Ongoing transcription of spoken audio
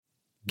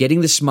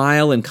Getting the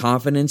smile and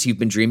confidence you've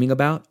been dreaming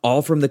about,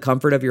 all from the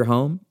comfort of your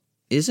home,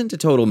 isn't a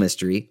total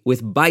mystery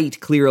with Byte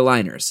clear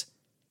aligners.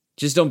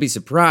 Just don't be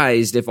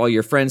surprised if all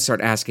your friends start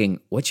asking,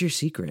 "What's your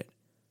secret?"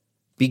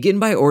 Begin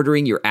by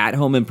ordering your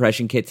at-home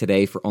impression kit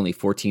today for only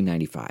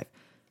 $14.95.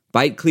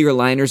 Byte clear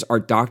aligners are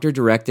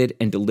doctor-directed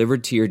and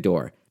delivered to your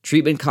door.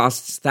 Treatment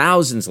costs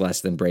thousands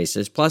less than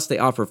braces, plus they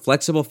offer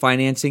flexible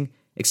financing,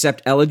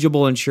 accept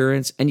eligible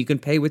insurance, and you can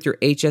pay with your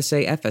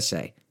HSA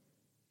FSA.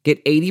 Get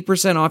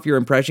 80% off your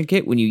impression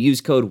kit when you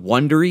use code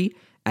WONDERY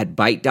at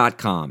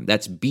Byte.com.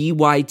 That's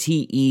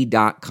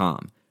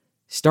BYTE.com.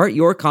 Start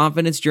your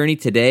confidence journey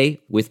today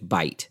with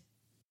Byte.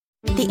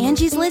 The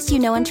Angie's List you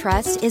know and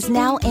trust is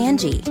now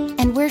Angie,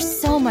 and we're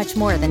so much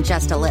more than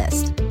just a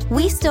list.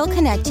 We still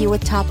connect you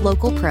with top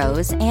local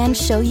pros and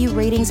show you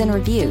ratings and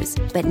reviews,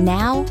 but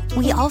now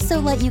we also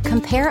let you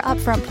compare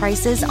upfront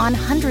prices on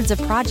hundreds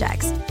of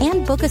projects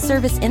and book a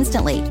service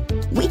instantly.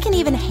 We can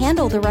even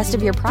handle the rest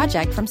of your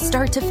project from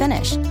start to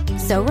finish.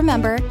 So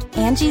remember,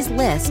 Angie's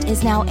List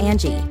is now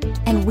Angie,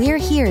 and we're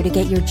here to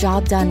get your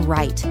job done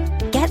right.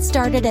 Get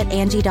started at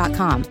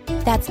Angie.com.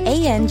 That's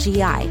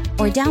ANGI,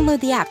 or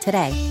download the app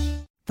today.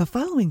 The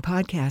following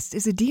podcast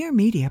is a Dear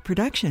Media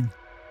production.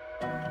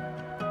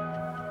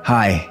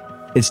 Hi,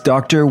 it's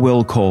Dr.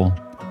 Will Cole.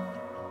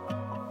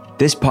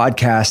 This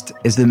podcast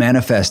is the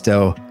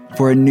manifesto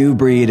for a new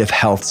breed of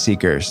health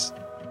seekers.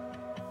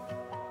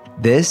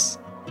 This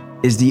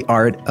is the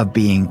art of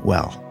being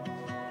well.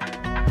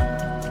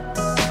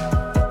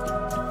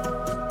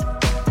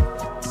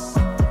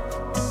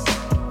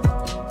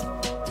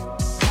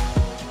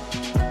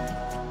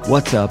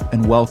 What's up,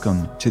 and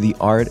welcome to the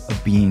art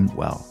of being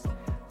well.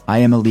 I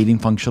am a leading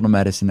functional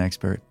medicine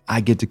expert. I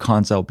get to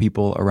consult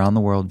people around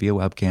the world via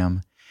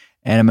webcam,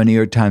 and I'm a New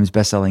York Times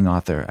bestselling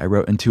author. I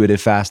wrote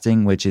Intuitive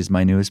Fasting, which is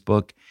my newest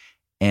book,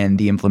 and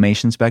The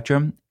Inflammation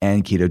Spectrum,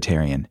 and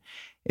Ketotarian.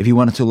 If you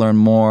wanted to learn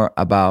more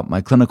about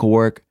my clinical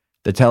work,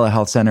 the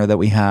telehealth center that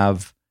we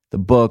have, the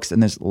books,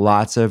 and there's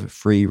lots of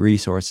free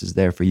resources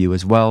there for you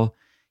as well,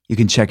 you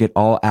can check it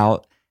all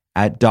out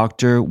at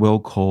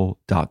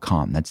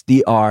drwillcole.com. That's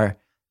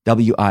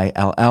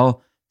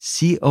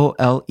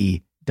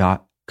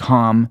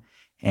drwillcole.com.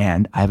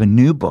 And I have a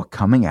new book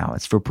coming out.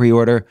 It's for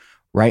pre-order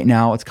right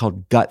now. It's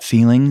called Gut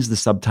Feelings. The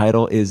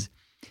subtitle is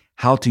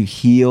How to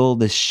Heal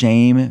the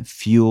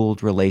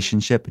Shame-Fueled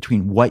Relationship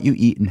Between What You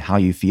Eat and How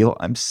You Feel.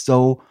 I'm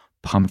so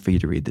pumped for you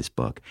to read this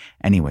book.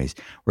 Anyways,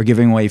 we're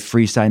giving away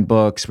free signed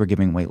books. We're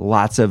giving away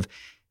lots of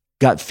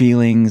Gut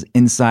Feelings,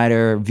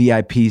 insider,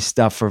 VIP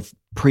stuff for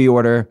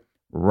pre-order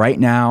right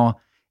now.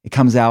 It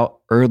comes out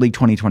early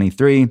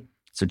 2023.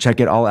 So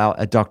check it all out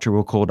at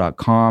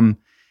drwillcole.com.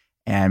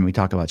 And we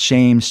talk about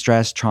shame,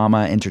 stress,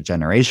 trauma,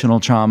 intergenerational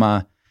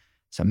trauma,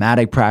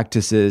 somatic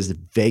practices,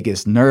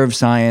 vagus nerve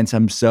science.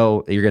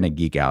 You're going to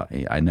geek out.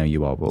 I know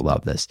you all will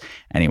love this.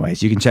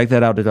 Anyways, you can check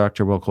that out at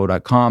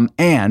drwillcole.com.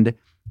 And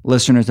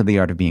listeners of The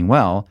Art of Being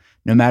Well,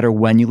 no matter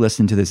when you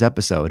listen to this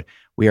episode,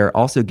 we are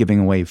also giving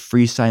away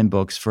free signed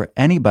books for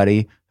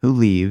anybody who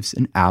leaves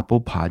an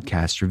Apple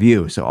Podcast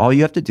review. So all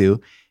you have to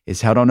do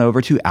is head on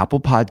over to Apple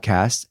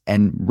Podcasts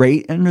and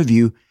rate and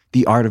review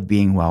The Art of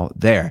Being Well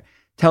there.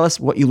 Tell us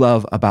what you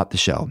love about the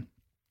show.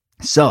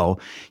 So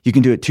you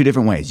can do it two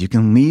different ways. You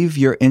can leave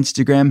your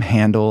Instagram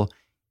handle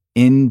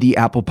in the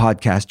Apple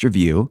Podcast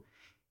review.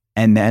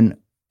 And then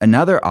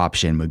another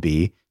option would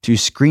be to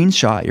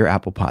screenshot your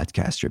Apple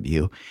Podcast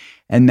review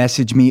and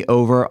message me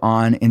over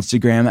on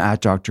Instagram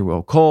at Dr.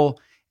 Will Cole.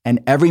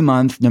 And every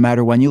month, no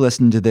matter when you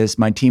listen to this,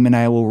 my team and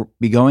I will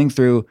be going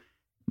through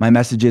my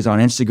messages on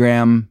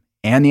Instagram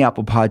and the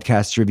Apple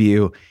Podcast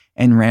review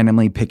and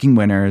randomly picking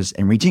winners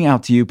and reaching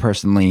out to you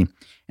personally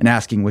and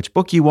asking which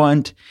book you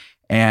want,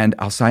 and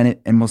I'll sign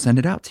it and we'll send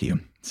it out to you.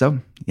 So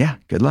yeah,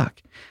 good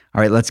luck.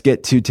 All right, let's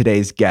get to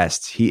today's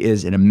guest. He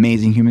is an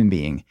amazing human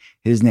being.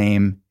 His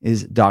name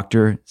is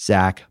Dr.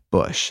 Zach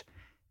Bush.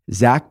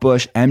 Zach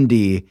Bush,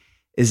 MD,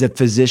 is a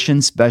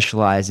physician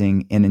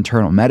specializing in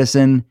internal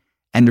medicine,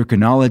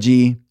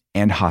 endocrinology,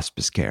 and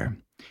hospice care.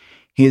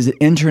 He is an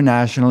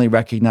internationally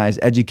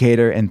recognized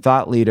educator and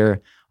thought leader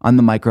on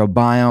the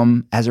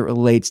microbiome as it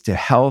relates to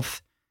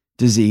health,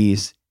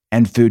 disease,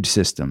 and food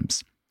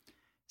systems.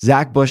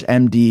 Zach Bush,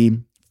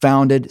 MD,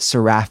 founded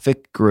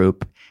Seraphic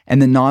Group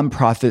and the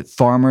nonprofit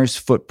Farmers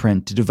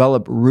Footprint to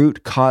develop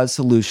root cause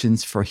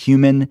solutions for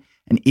human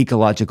and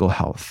ecological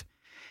health.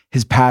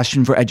 His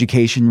passion for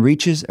education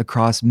reaches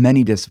across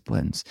many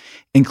disciplines,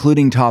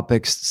 including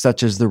topics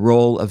such as the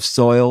role of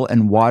soil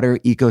and water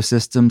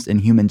ecosystems in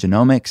human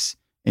genomics,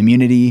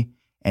 immunity,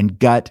 and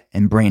gut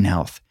and brain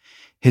health.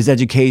 His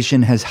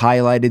education has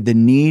highlighted the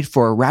need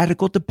for a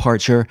radical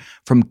departure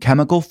from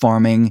chemical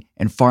farming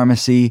and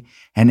pharmacy,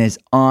 and his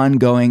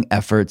ongoing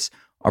efforts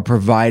are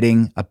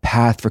providing a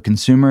path for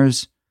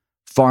consumers,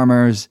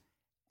 farmers,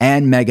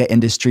 and mega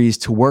industries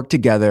to work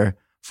together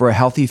for a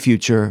healthy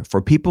future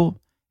for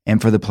people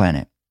and for the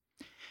planet.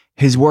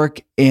 His work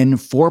in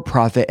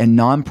for-profit and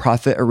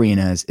nonprofit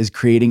arenas is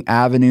creating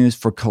avenues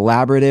for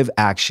collaborative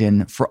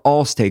action for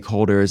all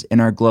stakeholders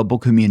in our global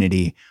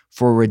community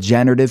for a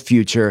regenerative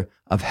future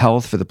of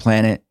health for the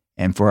planet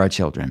and for our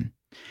children.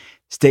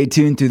 Stay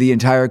tuned through the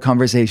entire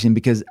conversation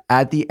because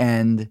at the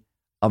end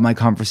of my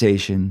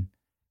conversation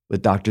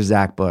with Dr.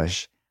 Zach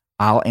Bush,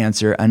 I'll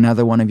answer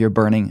another one of your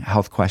burning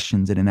health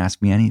questions and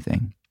Ask Me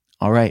Anything.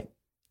 All right.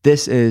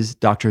 This is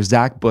Dr.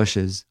 Zach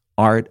Bush's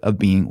Art of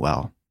Being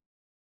Well.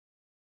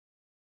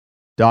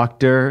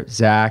 Dr.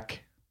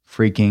 Zach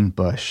freaking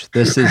Bush.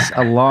 This is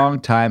a long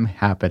time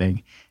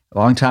happening, a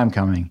long time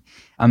coming.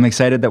 I'm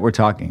excited that we're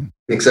talking.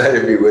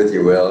 Excited to be with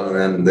you, Will,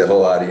 and the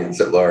whole audience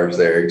at large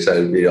there.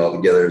 Excited to be all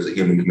together as a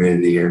human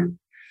community here.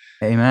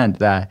 Amen.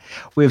 That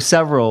we have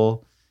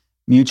several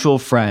mutual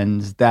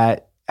friends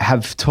that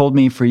have told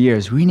me for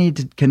years, we need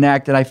to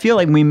connect. And I feel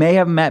like we may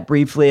have met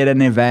briefly at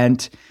an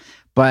event,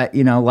 but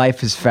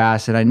life is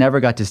fast and I never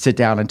got to sit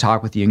down and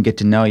talk with you and get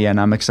to know you. And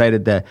I'm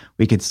excited that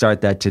we could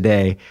start that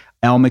today.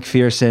 Elle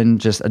McPherson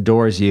just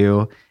adores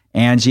you.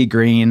 Angie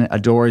Green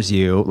adores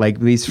you, like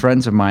these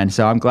friends of mine.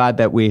 So I'm glad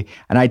that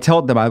and I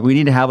told them we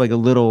need to have like a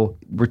little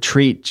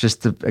retreat,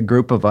 just a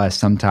group of us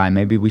sometime.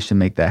 Maybe we should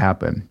make that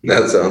happen.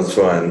 That sounds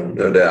fun,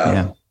 no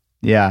doubt.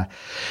 Yeah.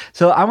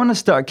 So I want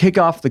to kick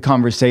off the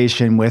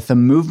conversation with a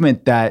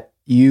movement that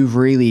you've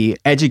really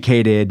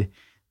educated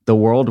the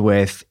world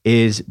with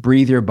is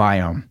Breathe Your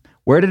Biome.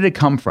 Where did it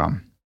come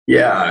from?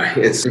 Yeah,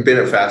 it's been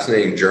a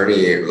fascinating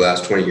journey over the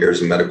last 20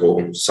 years of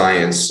medical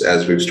science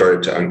as we've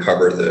started to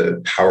uncover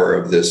the power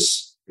of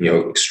this,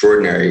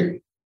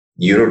 extraordinary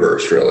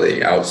universe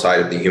really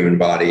outside of the human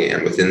body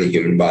and within the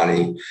human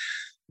body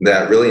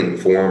that really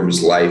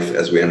informs life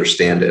as we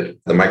understand it.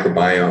 The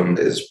microbiome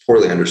is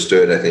poorly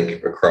understood, I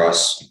think,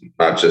 across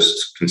not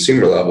just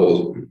consumer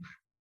level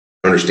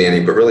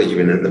understanding, but really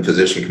even in the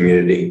physician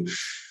community.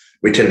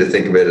 We tend to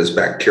think of it as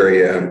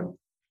bacteria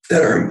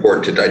that are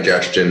important to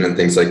digestion and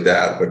things like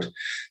that. But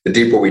the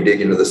deeper we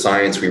dig into the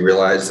science, we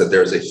realize that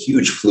there's a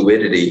huge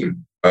fluidity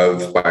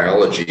of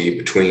biology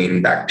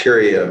between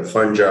bacteria,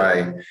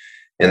 fungi,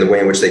 and the way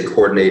in which they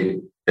coordinate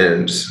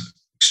and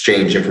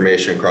exchange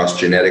information across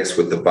genetics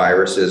with the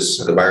viruses.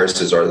 The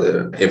viruses are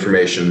the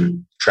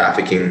information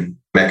trafficking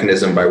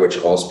mechanism by which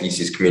all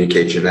species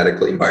communicate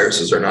genetically.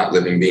 Viruses are not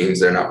living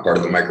beings. They're not part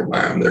of the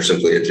microbiome. They're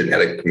simply a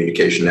genetic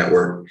communication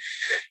network.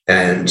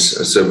 And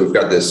so we've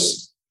got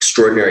this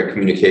extraordinary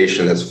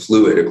communication that's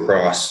fluid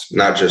across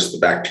not just the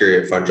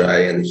bacteria,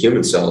 fungi, and the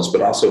human cells,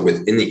 but also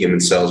within the human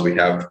cells, we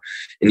have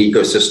an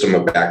ecosystem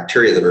of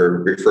bacteria that are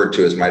referred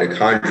to as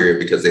mitochondria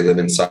because they live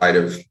inside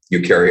of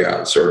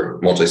eukaryotes or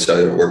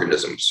multicellular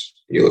organisms.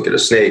 You look at a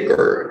snake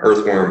or an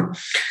earthworm,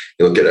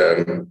 you look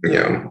at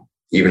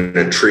even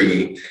a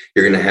tree,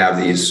 you're going to have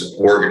these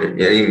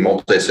any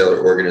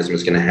multicellular organism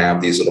is going to have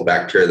these little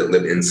bacteria that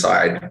live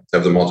inside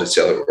of the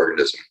multicellular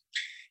organism.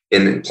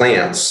 In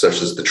plants,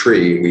 such as the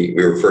tree,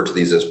 we refer to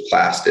these as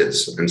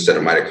plastids instead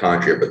of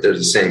mitochondria, but they're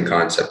the same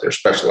concept. They're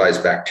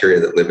specialized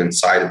bacteria that live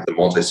inside of the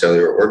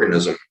multicellular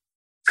organism,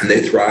 and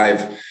they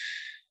thrive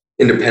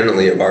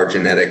independently of our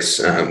genetics.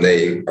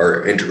 They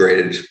are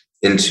integrated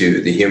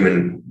into the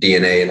human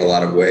DNA in a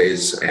lot of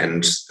ways,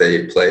 and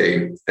they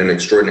play an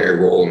extraordinary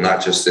role,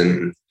 not just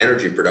in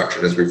energy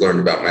production, as we've learned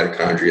about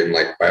mitochondria in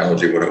like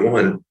Biology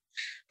 101,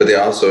 but they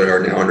also are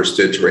now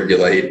understood to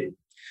regulate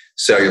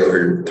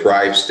cellular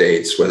thrive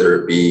states,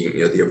 whether it be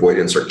the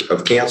avoidance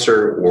of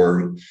cancer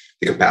or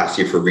the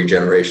capacity for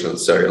regeneration at the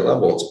cellular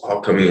level. It's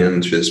all coming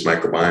in through this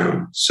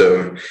microbiome.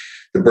 So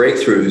the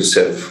breakthroughs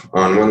have,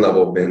 on one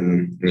level,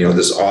 been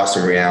this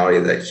awesome reality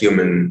that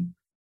human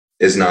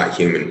is not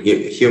human.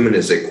 Human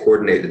is a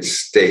coordinated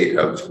state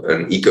of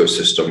an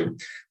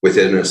ecosystem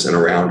within us and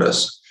around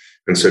us.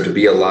 And so to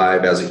be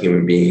alive as a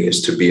human being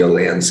is to be a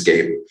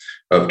landscape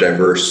of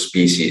diverse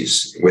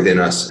species within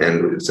us,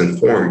 and it's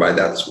informed by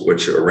that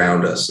which are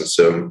around us. And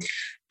so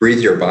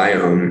Breathe Your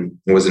Biome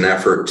was an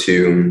effort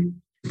to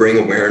bring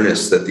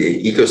awareness that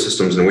the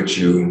ecosystems in which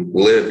you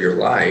live your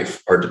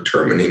life are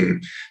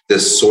determining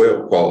this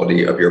soil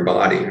quality of your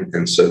body.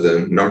 And so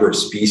the number of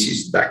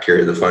species, the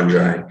bacteria, the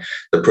fungi,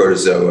 the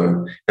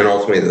protozoa, and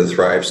ultimately the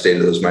thrive state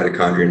of those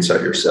mitochondria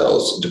inside your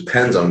cells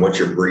depends on what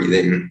you're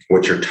breathing,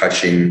 what you're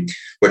touching,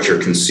 what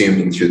you're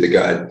consuming through the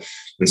gut.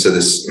 And so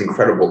this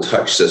incredible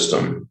touch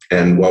system.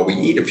 And while we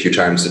eat a few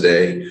times a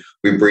day,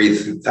 we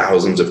breathe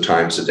thousands of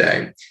times a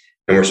day.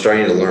 And we're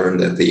starting to learn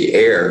that the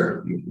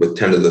air with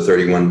 10 to the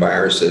 31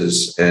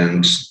 viruses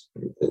and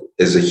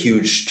is a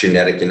huge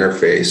genetic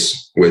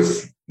interface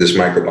with this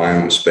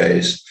microbiome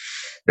space.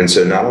 And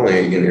so not only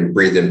are you going to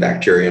breathe in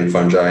bacteria and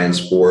fungi and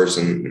spores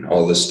and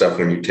all this stuff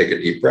when you take a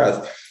deep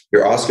breath,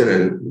 you're also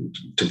going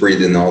to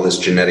breathe in all this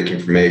genetic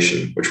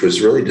information, which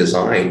was really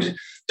designed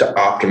to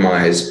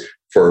optimize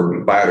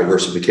for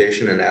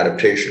biodiversification and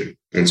adaptation.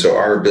 And so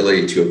our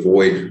ability to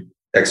avoid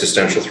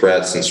existential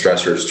threats and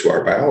stressors to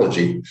our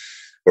biology,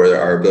 or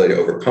our ability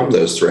to overcome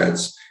those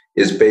threats,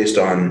 is based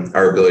on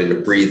our ability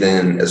to breathe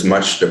in as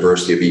much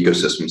diversity of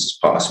ecosystems as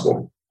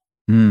possible.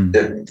 And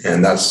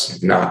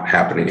that's not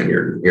happening in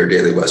your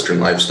daily Western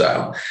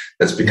lifestyle.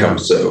 That's become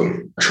so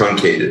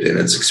truncated in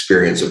its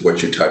experience of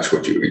what you touch,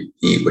 what you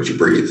eat, what you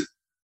breathe.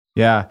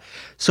 Yeah.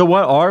 So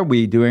what are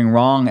we doing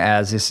wrong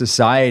as a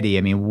society?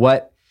 I mean,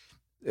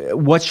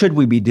 What should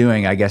we be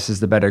doing, I guess, is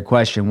the better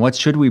question. What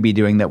should we be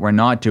doing that we're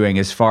not doing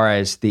as far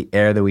as the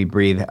air that we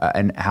breathe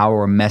and how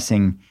we're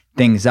messing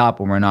things up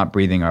when we're not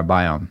breathing our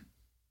biome?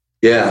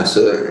 Yeah,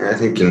 so I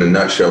think in a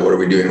nutshell, what are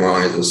we doing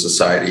wrong as a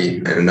society?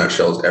 In a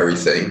nutshell, is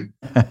everything.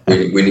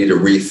 We need to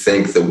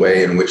rethink the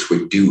way in which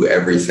we do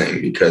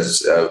everything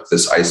because of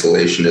this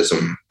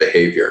isolationism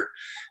behavior.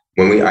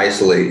 When we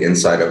isolate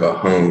inside of a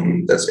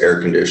home that's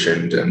air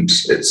conditioned and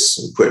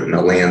it's put in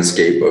a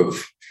landscape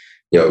of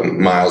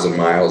miles and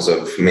miles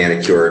of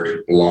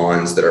manicured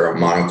lawns that are a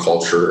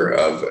monoculture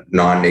of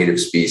non-native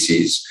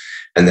species.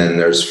 And then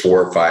there's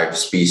 4 or 5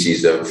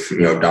 species of,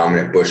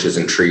 dominant bushes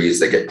and trees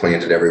that get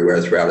planted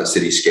everywhere throughout a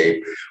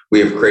cityscape. We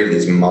have created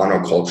these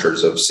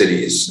monocultures of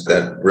cities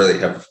that really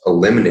have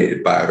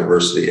eliminated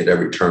biodiversity at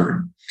every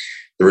turn.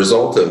 The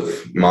result of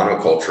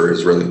monoculture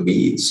is really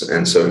weeds.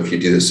 And so if you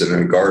do this in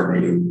a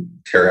garden, you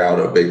tear out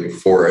a big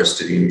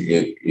forest and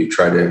you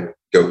try to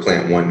go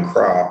plant one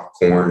crop,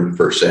 corn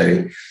per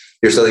se,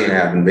 you're still going to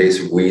have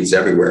invasive weeds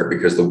everywhere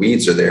because the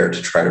weeds are there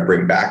to try to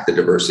bring back the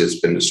diversity that's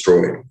been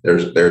destroyed.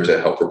 They're there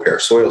to help repair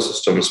soil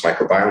systems,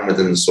 microbiome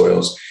within the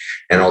soils,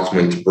 and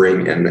ultimately to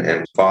bring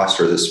and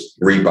foster this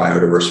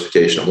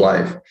rebiodiversification of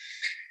life.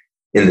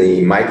 In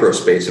the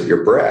microspace of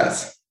your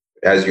breath,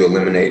 as you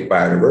eliminate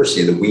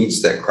biodiversity, the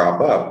weeds that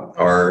crop up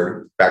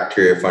are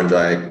bacteria,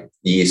 fungi,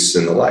 yeasts,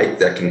 and the like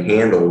that can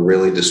handle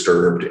really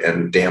disturbed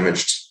and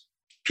damaged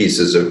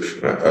pieces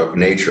of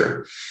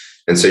nature.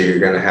 And so you're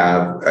going to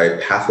have a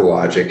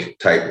pathologic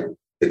type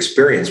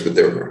experience with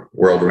the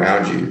world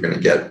around you. You're going to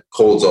get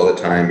colds all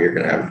the time. You're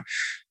going to have,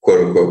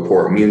 quote unquote,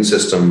 poor immune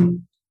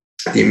system.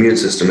 The immune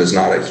system is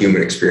not a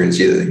human experience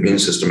either. The immune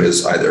system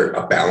is either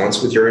a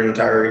balance with your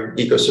entire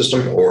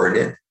ecosystem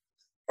or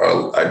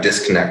a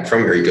disconnect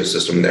from your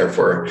ecosystem,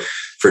 therefore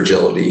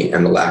fragility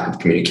and the lack of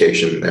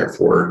communication,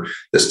 therefore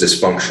this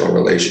dysfunctional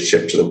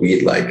relationship to the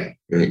weed-like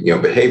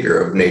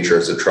behavior of nature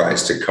as it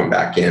tries to come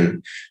back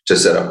in to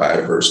set up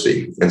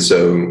biodiversity. And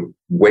so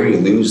when you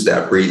lose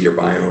that breathe your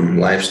biome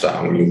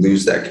lifestyle, when you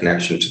lose that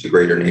connection to the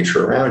greater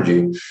nature around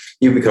you,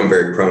 you become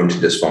very prone to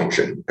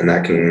dysfunction. And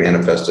that can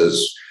manifest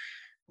as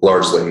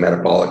largely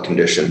metabolic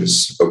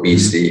conditions,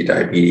 obesity,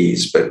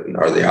 diabetes, but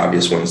are the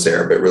obvious ones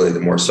there, but really the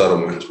more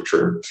subtle ones, which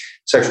are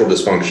sexual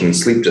dysfunction,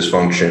 sleep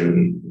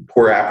dysfunction,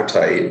 poor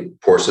appetite,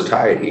 poor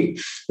satiety,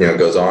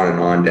 goes on and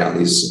on down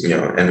these,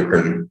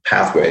 endocrine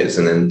pathways.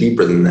 And then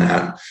deeper than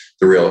that,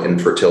 the real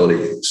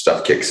infertility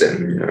stuff kicks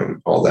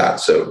in, all that.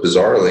 So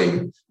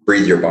bizarrely,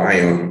 breathe your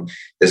biome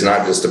is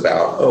not just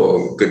about,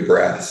 good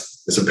breath.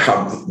 It's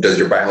about, does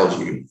your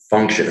biology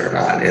function or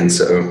not? And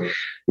so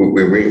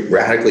we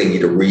radically need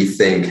to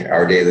rethink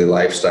our daily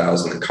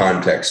lifestyles in the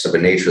context of a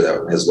nature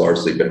that has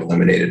largely been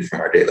eliminated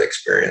from our daily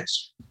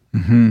experience.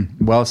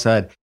 Mm-hmm. Well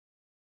said.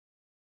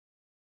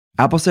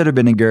 Apple cider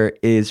vinegar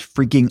is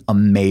freaking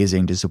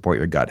amazing to support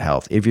your gut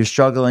health. If you're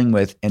struggling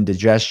with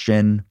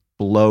indigestion,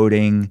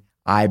 bloating,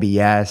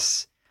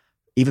 IBS,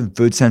 even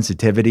food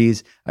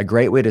sensitivities, a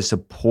great way to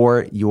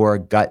support your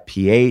gut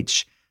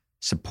pH,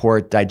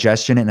 support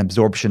digestion and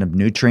absorption of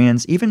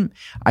nutrients. Even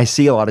I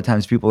see a lot of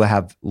times people that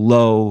have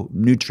low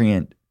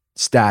nutrient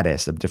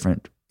status of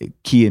different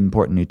key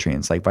important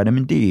nutrients like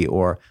vitamin D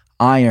or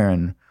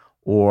iron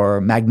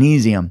or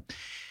magnesium.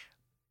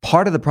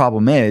 Part of the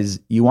problem is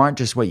you aren't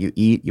just what you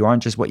eat, you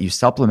aren't just what you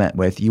supplement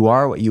with, you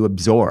are what you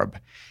absorb.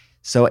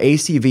 So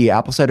ACV,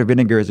 apple cider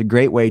vinegar, is a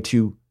great way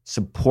to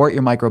support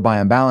your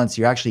microbiome balance.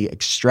 You're actually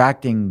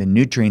extracting the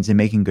nutrients and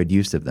making good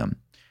use of them.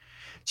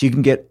 So you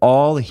can get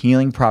all the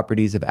healing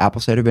properties of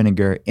apple cider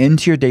vinegar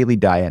into your daily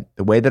diet.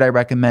 The way that I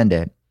recommend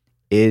it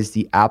is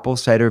the apple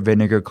cider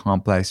vinegar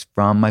complex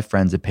from my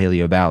friends at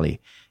Paleo Valley.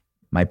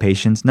 My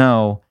patients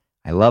know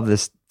I love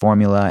this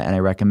formula and I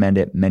recommend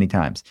it many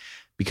times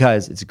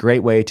because it's a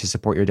great way to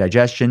support your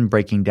digestion,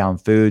 breaking down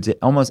foods. It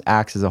almost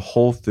acts as a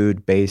whole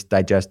food-based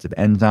digestive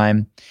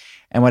enzyme.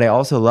 And what I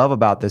also love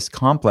about this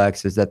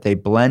complex is that they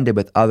blend it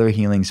with other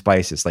healing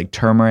spices like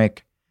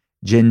turmeric,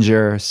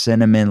 ginger,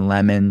 cinnamon,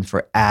 lemon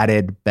for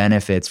added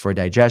benefits for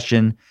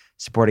digestion,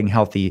 supporting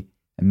healthy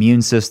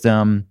immune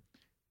system.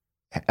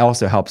 It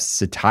also helps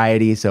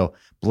satiety, so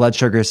blood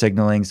sugar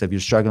signaling. So if you're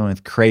struggling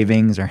with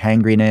cravings or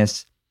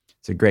hangriness,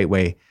 it's a great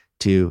way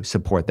to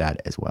support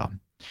that as well.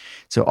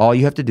 So all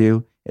you have to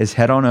do is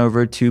head on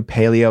over to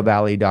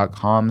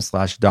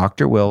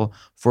paleovalley.com/Dr. Will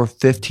for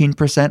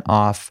 15%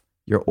 off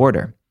your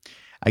order.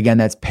 Again,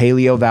 that's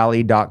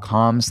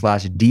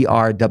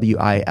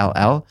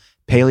paleovalley.com/DRWILL.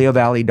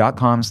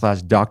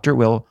 paleovalley.com/Dr.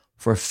 Will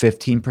for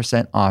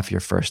 15% off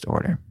your first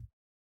order.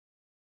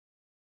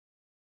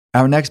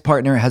 Our next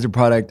partner has a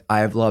product I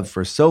have loved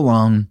for so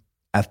long,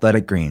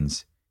 Athletic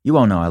Greens. You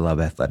all know I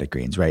love Athletic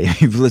Greens, right?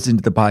 If you've listened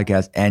to the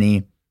podcast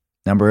any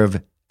number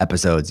of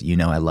episodes, you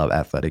know I love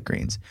Athletic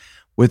Greens.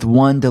 With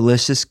one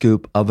delicious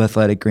scoop of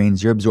Athletic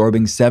Greens, you're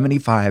absorbing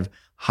 75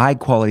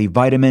 high-quality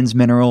vitamins,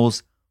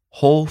 minerals,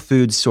 whole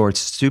food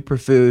source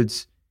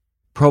superfoods,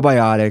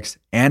 probiotics,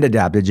 and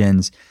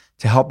adaptogens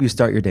to help you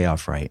start your day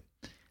off right.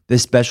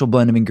 This special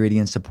blend of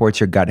ingredients supports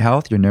your gut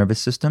health, your nervous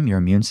system, your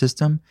immune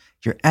system,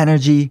 your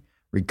energy,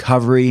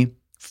 recovery,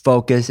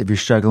 focus if you're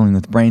struggling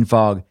with brain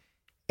fog,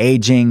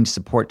 aging,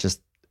 support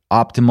just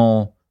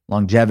optimal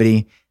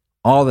longevity,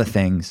 all the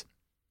things.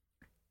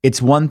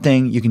 It's one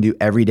thing you can do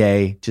every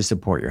day to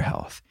support your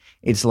health.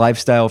 It's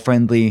lifestyle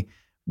friendly,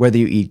 whether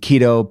you eat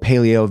keto,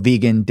 paleo,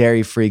 vegan,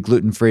 dairy-free,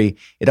 gluten-free.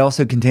 It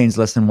also contains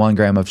less than 1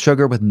 gram of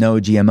sugar with no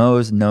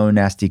GMOs, no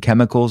nasty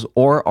chemicals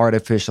or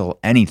artificial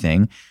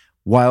anything,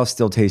 while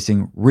still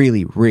tasting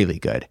really, really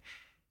good.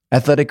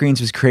 Athletic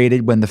Greens was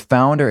created when the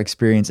founder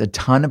experienced a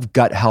ton of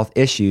gut health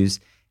issues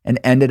and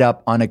ended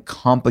up on a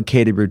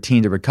complicated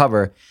routine to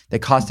recover that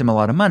cost him a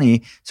lot of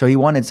money. So he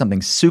wanted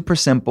something super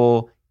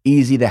simple,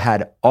 easy, that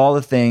had all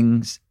the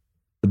things,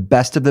 the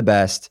best of the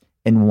best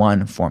in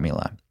one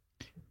formula.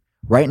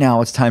 Right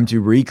now, it's time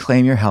to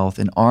reclaim your health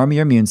and arm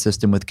your immune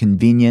system with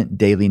convenient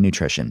daily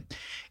nutrition.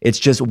 It's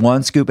just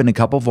 1 scoop in a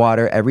cup of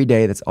water every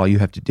day. That's all you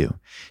have to do.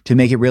 To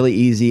make it really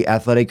easy,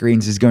 Athletic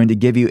Greens is going to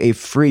give you a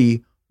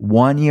free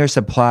 1-year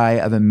supply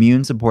of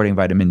immune-supporting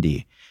vitamin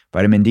D.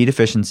 Vitamin D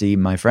deficiency,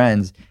 my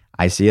friends,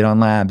 I see it on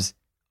labs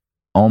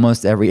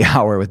almost every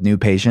hour with new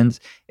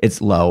patients.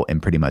 It's low in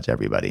pretty much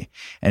everybody.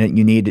 And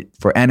you need it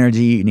for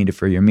energy, you need it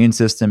for your immune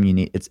system,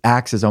 it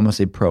acts as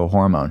almost a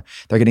pro-hormone.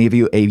 They're going to give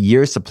you a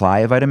year's supply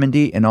of vitamin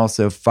D and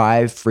also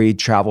 5 free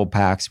travel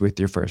packs with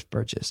your first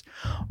purchase.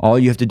 All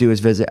you have to do is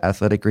visit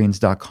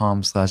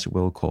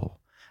athleticgreens.com/willcole.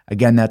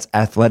 Again, that's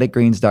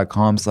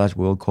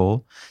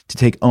athleticgreens.com/willcole to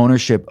take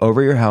ownership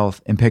over your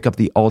health and pick up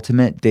the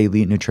ultimate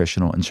daily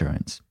nutritional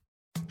insurance.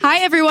 Hi,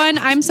 everyone.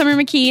 I'm Summer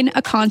McKean,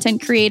 a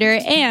content creator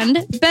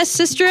and Best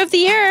Sister of the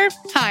Year.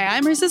 Hi,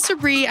 I'm her sister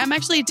Bree. I'm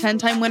actually a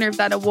 10-time winner of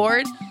that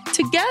award.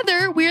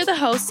 Together, we're the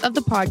hosts of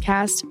the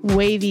podcast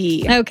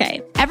Wavy.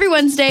 Okay. Every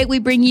Wednesday, we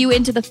bring you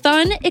into the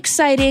fun,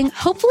 exciting,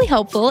 hopefully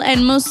helpful,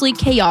 and mostly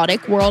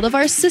chaotic world of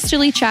our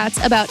sisterly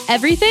chats about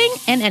everything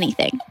and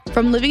anything.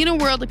 From living in a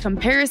world of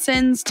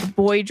comparisons to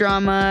boy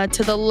drama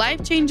to the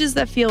life changes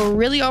that feel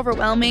really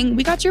overwhelming,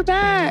 we got your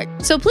back.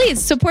 So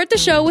please support the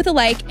show with a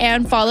like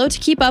and follow to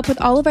keep up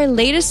with all of our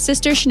latest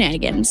sister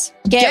shenanigans.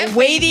 Get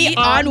wavy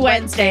on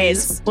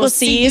Wednesdays. We'll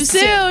see you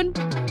soon.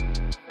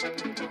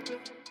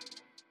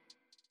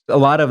 A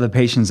lot of the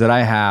patients that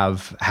I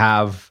have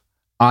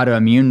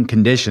autoimmune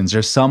conditions.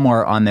 They're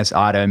somewhere on this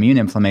autoimmune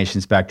inflammation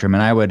spectrum.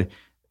 And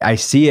I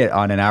see it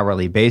on an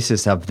hourly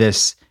basis of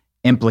this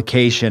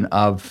implication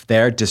of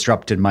their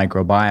disrupted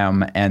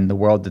microbiome and the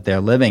world that they're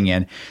living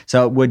in.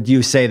 So would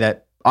you say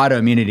that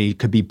autoimmunity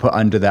could be put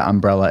under the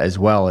umbrella as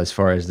well, as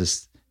far as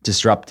this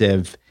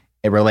disruptive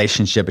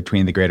relationship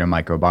between the greater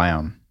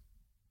microbiome?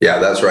 Yeah,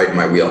 that's right in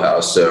my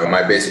wheelhouse. So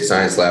my basic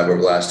science lab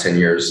over the last 10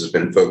 years has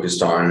been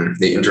focused on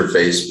the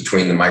interface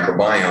between the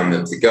microbiome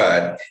of the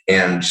gut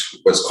and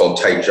what's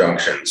called tight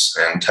junctions.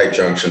 And tight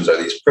junctions are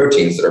these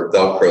proteins that are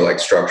Velcro-like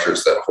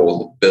structures that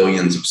hold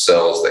billions of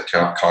cells that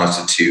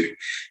constitute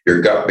your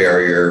gut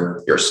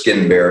barrier, your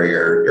skin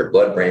barrier, your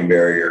blood-brain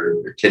barrier,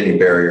 your kidney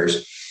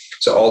barriers.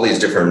 So all these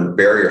different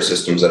barrier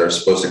systems that are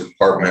supposed to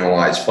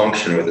compartmentalize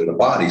function within the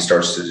body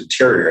starts to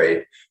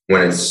deteriorate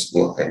when it's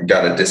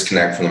got a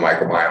disconnect from the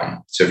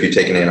microbiome. So if you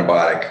take an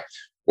antibiotic,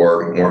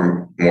 or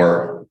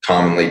more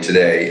commonly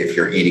today, if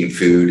you're eating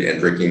food and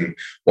drinking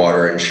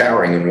water and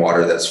showering in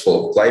water that's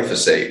full of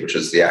glyphosate, which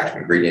is the active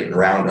ingredient in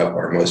Roundup,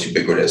 our most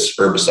ubiquitous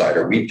herbicide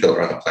or weed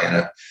killer on the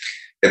planet,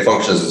 it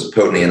functions as a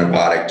potent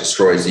antibiotic,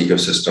 destroys the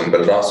ecosystem,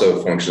 but it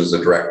also functions as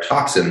a direct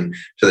toxin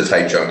to the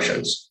tight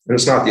junctions. And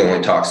it's not the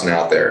only toxin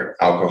out there.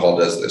 Alcohol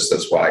does this.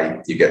 That's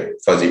why you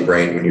get fuzzy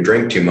brain when you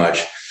drink too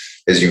much,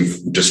 is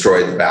you've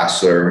destroyed the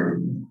vascular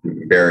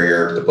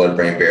barrier, the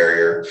blood-brain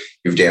barrier,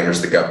 you've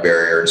damaged the gut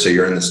barrier. So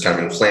you're in this kind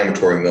of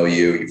inflammatory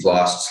milieu. You've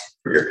lost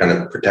your kind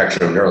of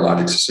protection of the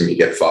neurologic system. You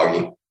get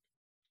foggy.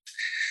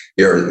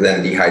 You're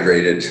then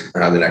dehydrated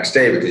the next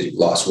day because you've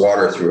lost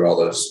water through all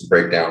those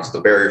breakdowns of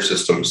the barrier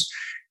systems.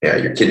 Yeah,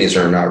 your kidneys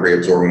are not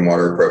reabsorbing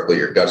water appropriately.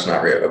 Your gut's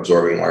not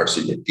reabsorbing water.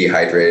 So you get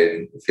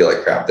dehydrated, you feel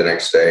like crap the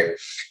next day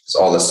because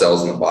all the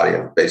cells in the body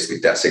are basically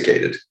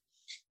desiccated.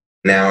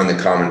 Now in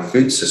the common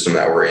food system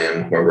that we're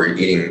in, where we're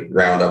eating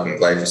Roundup and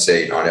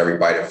glyphosate on every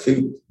bite of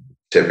food,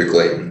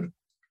 typically,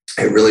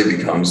 it really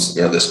becomes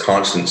this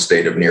constant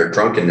state of near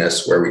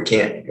drunkenness where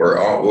we're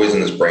always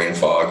in this brain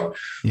fog.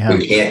 Yeah.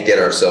 We can't get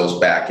ourselves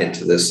back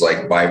into this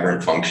like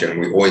vibrant function.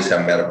 We always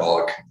have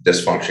metabolic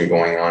dysfunction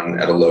going on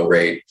at a low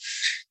rate.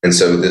 And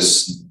so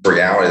this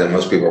reality that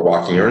most people are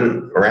walking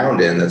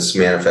around in, that's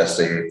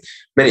manifesting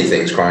many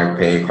things, chronic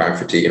pain, chronic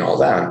fatigue, and all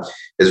that,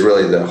 is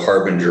really the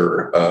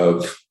harbinger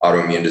of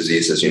autoimmune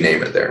disease, as you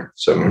name it there.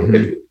 So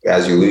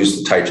as you lose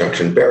the tight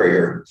junction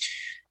barrier,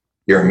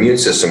 your immune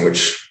system,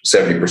 which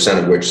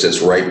 70% of which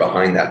sits right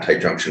behind that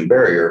tight junction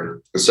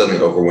barrier, is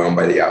suddenly overwhelmed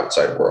by the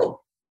outside world.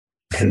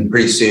 And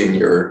pretty soon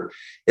you're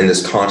in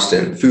this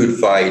constant food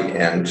fight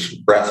and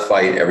breath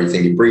fight.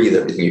 Everything you breathe,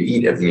 everything you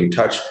eat, everything you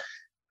touch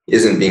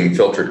isn't being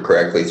filtered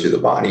correctly through the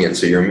body. And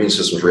so your immune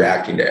system is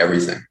reacting to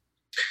everything.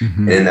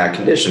 And in that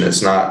condition,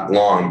 it's not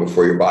long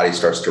before your body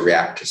starts to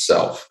react to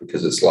self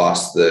because it's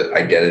lost the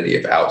identity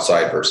of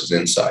outside versus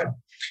inside.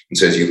 And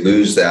so as you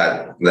lose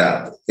that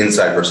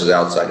inside versus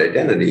outside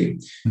identity,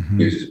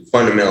 you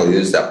fundamentally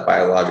lose that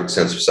biologic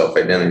sense of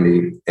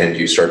self-identity, and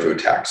you start to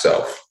attack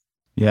self.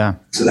 Yeah.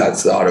 So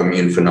that's the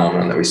autoimmune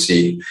phenomenon that we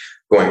see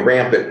going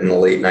rampant in the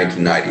late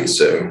 1990s.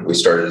 So we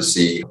started to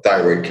see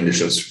thyroid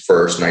conditions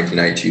first,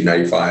 1992,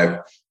 95.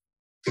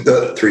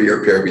 The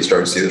 3-year period, we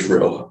started to see this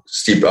real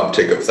steep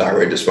uptick of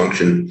thyroid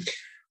dysfunction.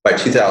 By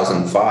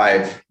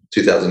 2005,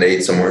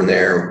 2008, somewhere in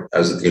there, I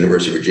was at the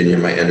University of Virginia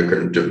in my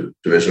endocrine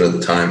division at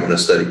the time when a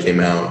study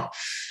came out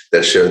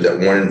that showed that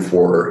 1 in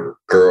 4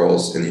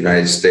 girls in the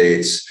United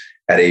States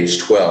at age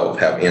 12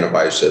 have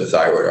antibodies to the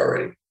thyroid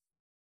already.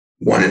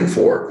 1 in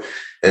 4.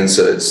 And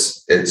so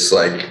it's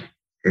like,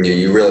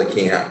 you really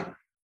can't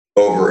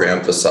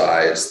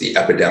overemphasize the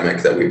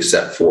epidemic that we've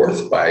set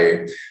forth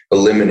by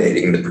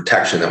eliminating the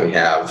protection that we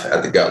have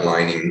at the gut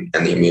lining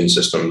and the immune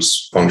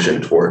system's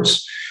function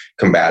towards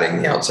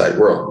combating the outside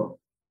world.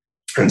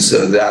 And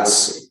so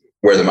that's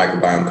where the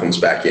microbiome comes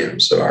back in.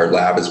 So our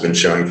lab has been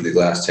showing for the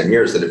last 10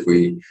 years that if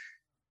we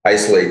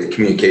isolate the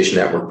communication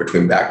network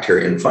between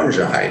bacteria and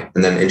fungi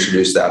and then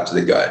introduce that to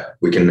the gut,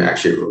 we can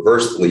actually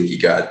reverse the leaky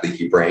gut,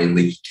 leaky brain,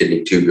 leaky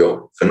kidney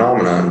tubule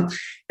phenomenon.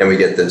 And we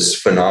get this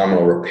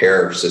phenomenal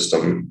repair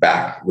system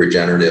back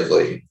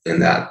regeneratively in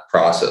that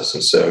process.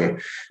 And so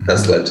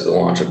that's led to the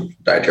launch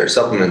of dietary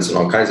supplements and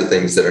all kinds of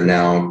things that are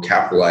now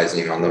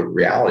capitalizing on the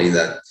reality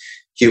that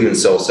human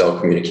cell-cell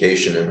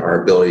communication and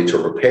our ability to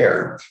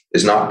repair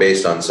is not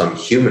based on some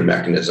human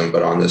mechanism,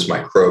 but on this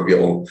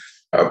microbial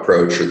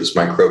approach or this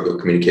microbial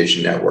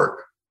communication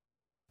network.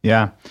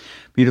 Yeah,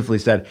 beautifully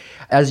said.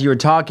 As you were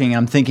talking,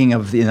 I'm thinking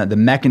of the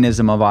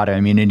mechanism of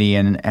autoimmunity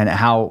and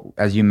how,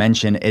 as you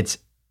mentioned, it's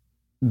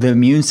the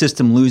immune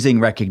system losing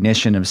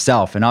recognition of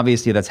self. And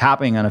obviously that's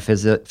happening on a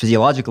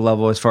physiological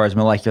level as far as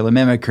molecular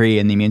mimicry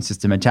and the immune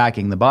system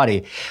attacking the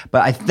body.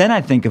 But I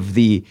think of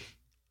the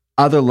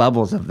other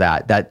levels of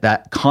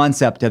that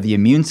concept of the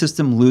immune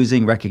system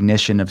losing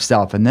recognition of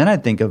self. And then I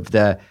think of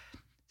the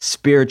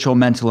spiritual,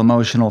 mental,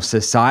 emotional,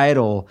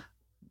 societal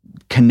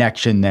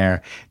connection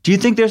there. Do you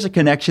think there's a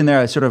connection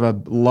there, a sort of a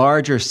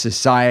larger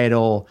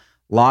societal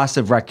loss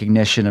of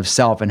recognition of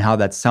self and how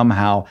that's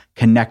somehow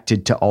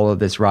connected to all of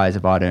this rise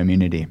of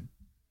autoimmunity?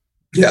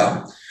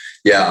 Yeah,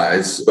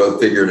 it's both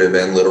figurative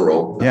and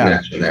literal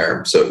connection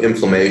there. So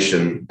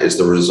inflammation is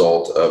the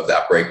result of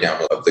that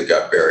breakdown of the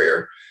gut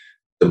barrier,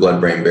 the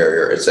blood-brain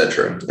barrier, et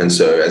cetera. And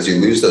so as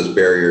you lose those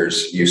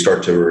barriers, you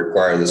start to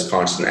require this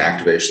constant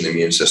activation of the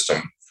immune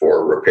system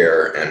for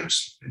repair and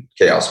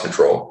chaos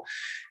control.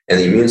 And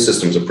the immune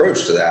system's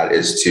approach to that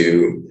is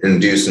to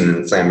induce an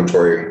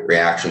inflammatory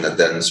reaction that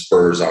then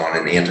spurs on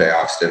an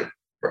antioxidant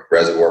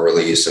reservoir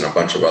release and a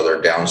bunch of other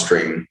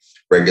downstream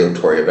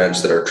regulatory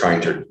events that are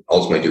trying to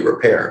ultimately do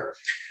repair.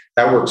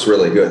 That works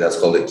really good. That's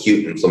called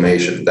acute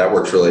inflammation. That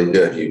works really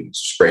good. You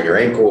sprain your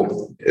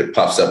ankle, it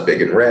puffs up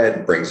big and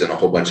red, brings in a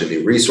whole bunch of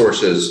new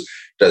resources,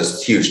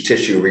 does huge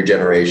tissue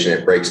regeneration.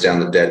 It breaks down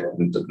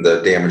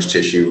the damaged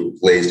tissue,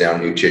 lays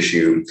down new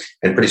tissue,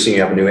 and pretty soon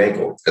you have a new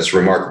ankle. That's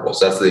remarkable.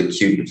 So that's the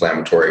acute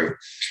inflammatory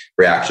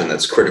reaction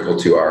that's critical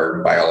to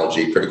our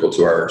biology, critical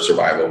to our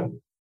survival,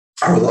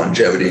 our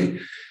longevity.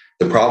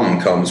 The problem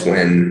comes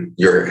when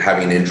you're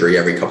having an injury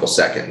every couple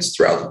seconds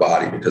throughout the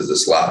body because of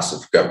this loss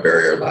of gut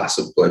barrier, loss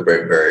of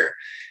blood-brain barrier.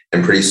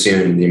 And pretty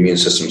soon the immune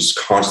system is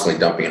constantly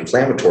dumping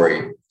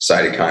inflammatory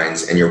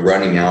cytokines and you're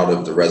running out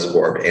of the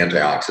reservoir of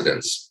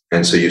antioxidants.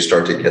 And so you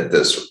start to get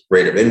this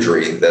rate of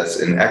injury that's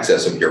in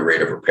excess of your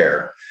rate of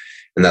repair.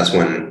 And that's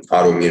when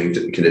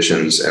autoimmune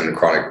conditions and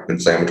chronic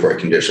inflammatory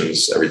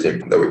conditions,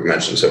 everything that we've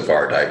mentioned so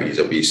far, diabetes,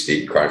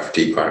 obesity, chronic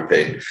fatigue, chronic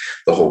pain,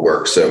 the whole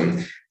work. So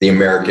the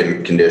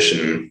American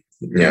condition,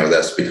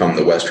 that's become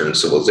the Western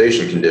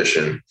civilization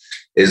condition,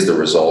 is the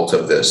result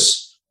of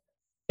this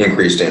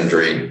increased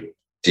injury,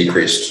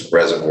 decreased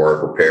reservoir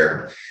of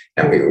repair.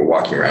 And we were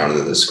walking around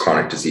in this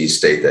chronic disease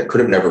state that could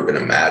have never been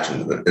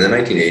imagined in the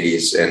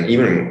 1980s. And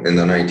even in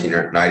the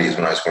 1990s,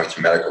 when I was going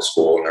through medical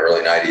school in the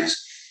early 90s,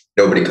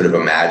 nobody could have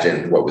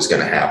imagined what was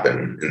going to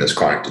happen in this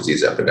chronic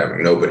disease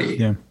epidemic. Nobody.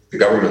 Yeah. The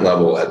government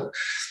level, at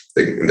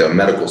the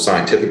medical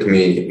scientific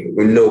community,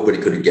 nobody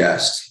could have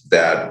guessed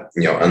that,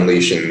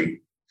 unleashing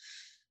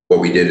what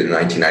we did in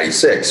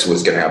 1996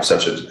 was going to have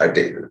such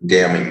a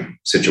damning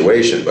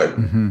situation. But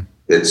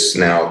it's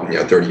now,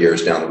 30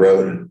 years down the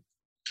road.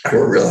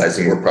 We're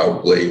realizing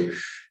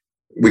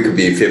we could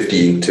be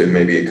 50 to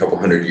maybe a couple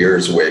hundred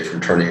years away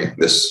from turning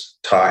this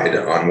tide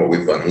on what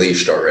we've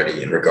unleashed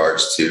already in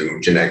regards to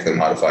genetically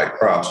modified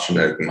crops,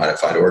 genetically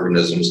modified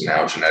organisms, and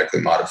now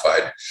genetically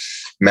modified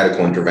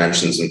medical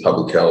interventions in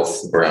public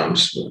health around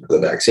the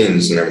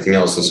vaccines and everything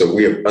else. And so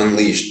we have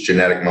unleashed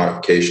genetic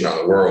modification on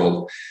the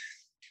world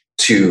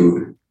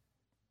to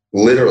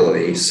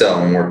literally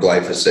sell more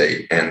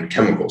glyphosate and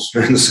chemicals.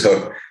 And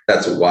so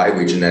that's why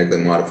we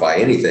genetically modify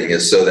anything,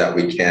 is so that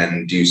we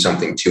can do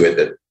something to it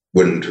that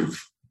wouldn't have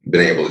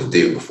been able to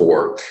do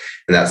before.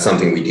 And that's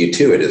something we do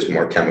to it is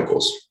more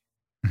chemicals.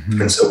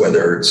 And so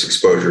whether it's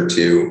exposure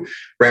to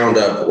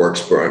Roundup or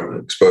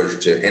exposure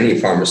to any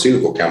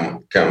pharmaceutical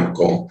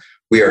chemical,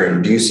 we are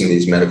inducing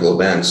these medical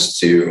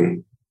events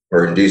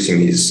or inducing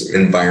these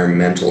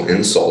environmental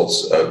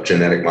insults of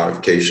genetic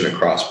modification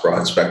across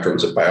broad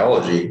spectrums of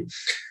biology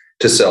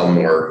to sell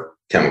more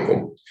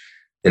chemical.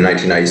 In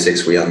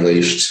 1996, we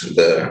unleashed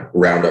the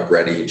Roundup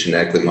Ready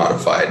genetically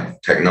modified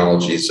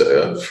technologies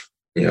of,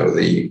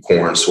 the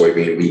corn,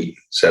 soybean, wheat,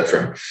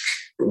 etc.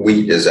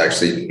 Wheat doesn't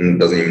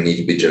even need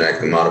to be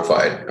genetically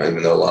modified,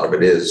 even though a lot of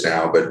it is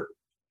now, but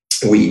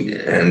wheat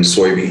and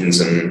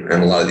soybeans and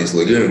a lot of these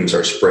legumes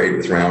are sprayed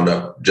with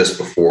Roundup just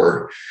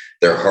before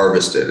they're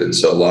harvested. And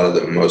so a lot of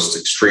the most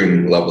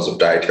extreme levels of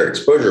dietary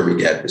exposure we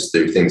get is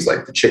through things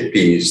like the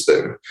chickpeas,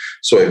 the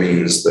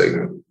soybeans,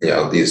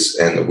 these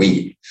and the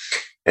wheat.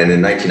 And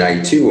in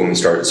 1992, when we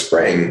started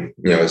spraying,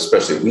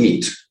 especially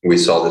wheat, we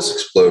saw this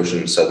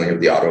explosion suddenly of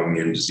the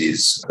autoimmune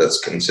disease that's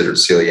considered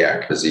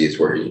celiac disease,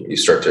 where you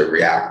start to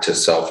react to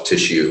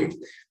self-tissue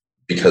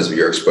because of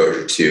your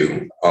exposure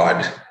to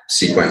odd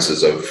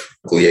sequences of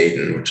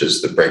gliadin, which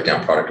is the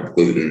breakdown product of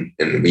gluten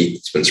in wheat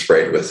that's been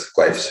sprayed with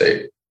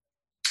glyphosate.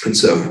 And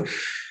so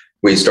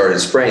we started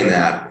spraying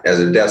that as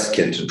a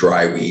desiccant to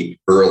dry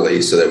wheat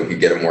early so that we could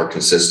get a more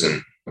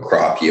consistent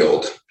crop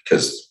yield.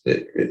 Because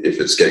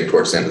if it's getting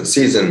towards the end of the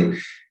season,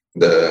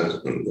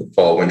 the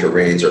fall, winter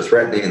rains are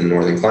threatening in the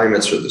northern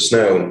climates or the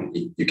snow,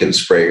 you can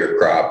spray your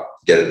crop,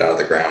 get it out of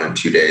the ground in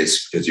 2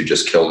 days because you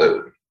just killed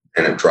it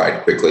and it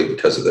dried quickly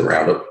because of the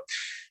Roundup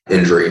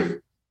injury.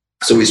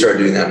 So we started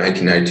doing that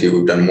in 1992.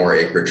 We've done more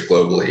acreage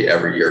globally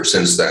every year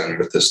since then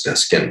with this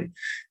desiccant.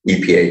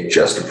 EPA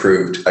just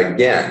approved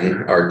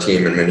again. Our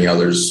team and many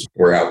others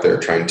were out there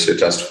trying to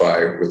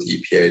testify with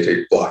the EPA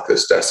to block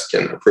this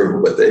desiccant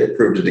approval, but they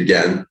approved it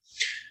again.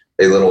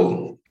 A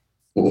little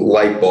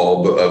light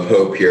bulb of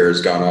hope here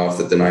has gone off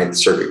that the Ninth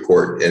Circuit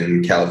Court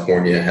in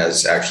California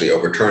has actually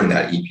overturned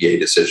that EPA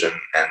decision.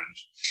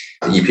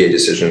 And the EPA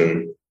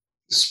decision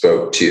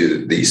spoke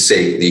to the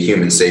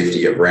human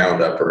safety of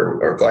Roundup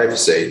or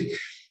glyphosate.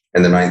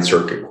 And the Ninth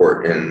Circuit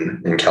Court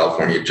in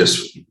California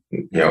just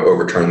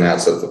overturned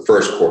that. So the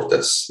first court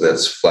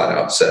that's flat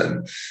out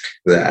said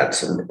that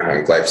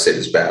glyphosate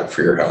is bad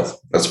for your health.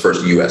 That's the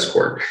first U.S.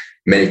 court.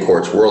 Many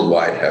courts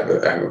worldwide have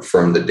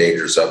affirmed the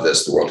dangers of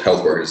this. The World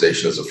Health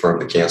Organization has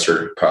affirmed the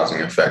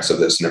cancer-causing effects of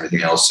this and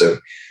everything else. So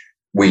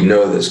we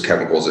know this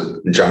chemical is a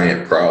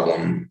giant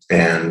problem.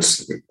 And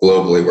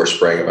globally, we're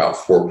spraying about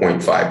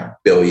 4.5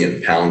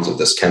 billion pounds of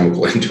this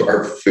chemical into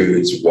our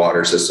foods,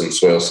 water systems,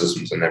 soil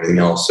systems, and everything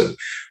else. So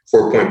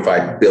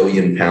 4.5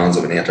 billion pounds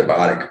of an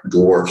antibiotic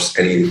dwarfs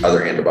any other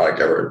antibiotic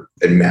ever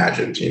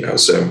imagined,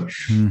 So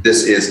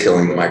this is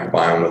killing the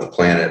microbiome of the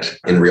planet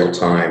in real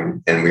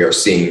time. And we are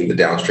seeing the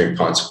downstream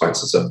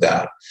consequences of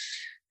that.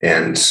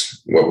 And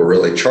what we're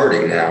really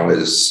charting now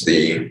is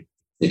the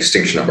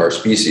extinction of our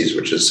species,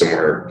 which is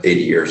somewhere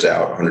 80 years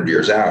out, 100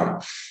 years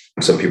out.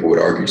 Some people would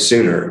argue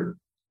sooner.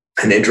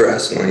 And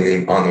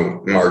interestingly,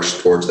 on the march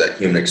towards that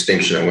human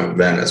extinction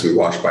as we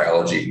watch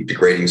biology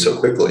degrading so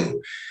quickly,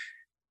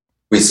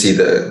 we see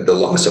the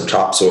loss of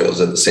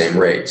topsoils at the same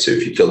rate. So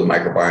if you kill the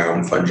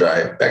microbiome,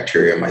 fungi,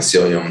 bacteria,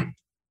 mycelium,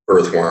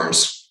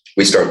 earthworms,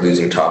 we start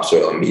losing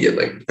topsoil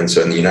immediately. And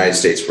so in the United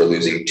States, we're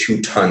losing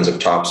 2 tons of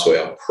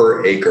topsoil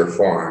per acre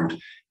farmed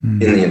in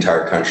the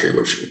entire country,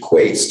 which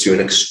equates to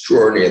an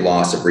extraordinary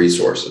loss of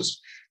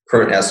resources.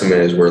 Current estimate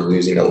is we're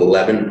losing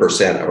 11%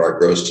 of our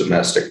gross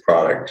domestic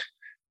product,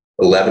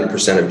 11%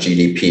 of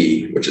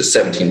GDP, which is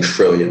 $17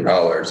 trillion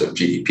of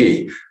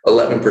GDP.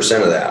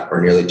 11% of that,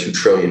 or nearly $2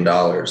 trillion,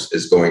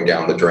 is going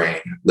down the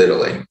drain,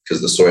 literally,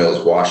 because the soil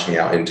is washing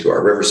out into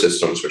our river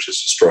systems, which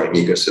is destroying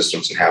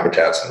ecosystems and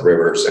habitats in the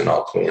rivers and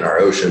ultimately in our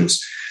oceans.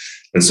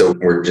 And so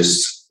we're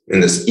just in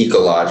this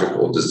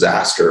ecological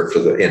disaster for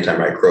the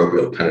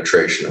antimicrobial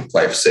penetration of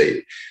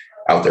glyphosate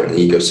out there in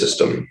the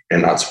ecosystem.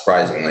 And not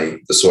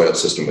surprisingly, the soil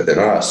system within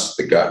us,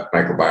 the gut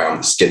microbiome,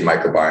 the skin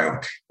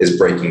microbiome, is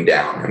breaking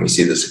down. And we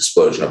see this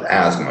explosion of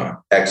asthma,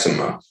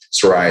 eczema,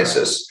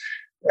 psoriasis,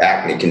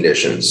 acne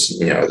conditions.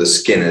 The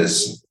skin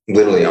is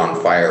literally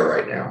on fire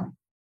right now.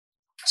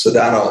 So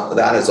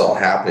that is all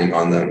happening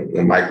on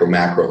the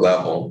macro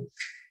level.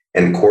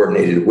 And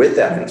coordinated with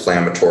that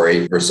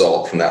inflammatory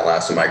result from that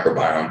loss of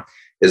microbiome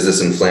is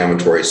this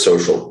inflammatory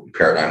social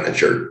paradigm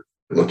that you're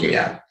looking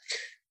at.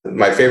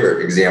 My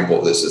favorite example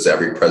of this is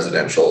every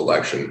presidential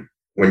election.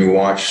 When you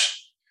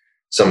watch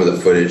some of the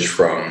footage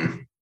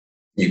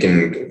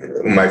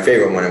my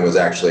favorite one was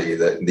actually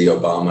the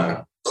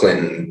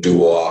Obama-Clinton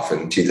duel-off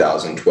in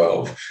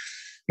 2012,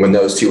 when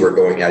those two were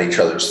going at each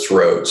other's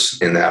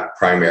throats in that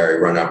primary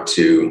run up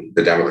to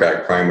the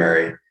Democratic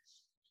primary.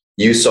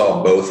 You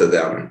saw both of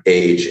them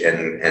age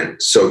and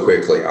so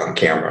quickly on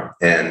camera.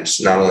 And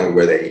not only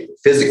were they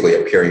physically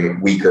appearing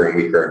weaker and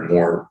weaker and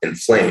more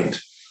inflamed,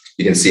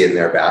 you can see it in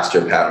their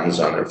vascular patterns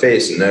on their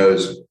face and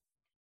nose,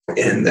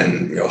 and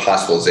then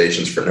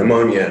hospitalizations for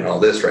pneumonia and all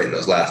this right in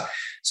those last.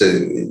 So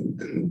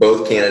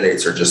both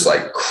candidates are just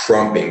like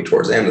crumping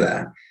towards the end of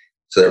that.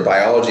 So their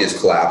biology is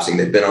collapsing.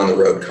 They've been on the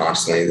road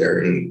constantly.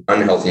 They're in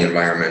unhealthy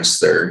environments.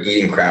 They're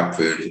eating crap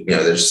food.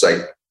 They're just like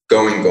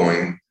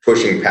going,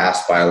 pushing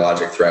past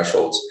biologic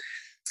thresholds.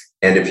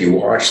 And if you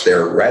watch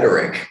their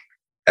rhetoric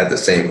at the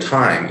same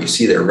time, you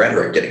see their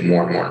rhetoric getting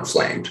more and more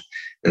inflamed.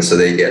 And so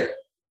they get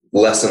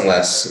less and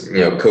less,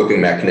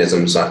 coping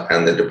mechanisms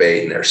on the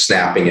debate, and they're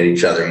snapping at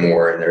each other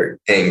more, and they're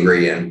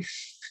angry. And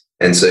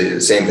so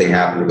the same thing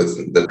happened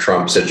with the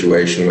Trump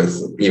situation,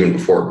 with even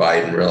before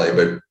Biden, really.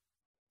 But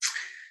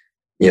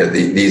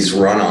these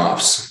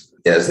runoffs,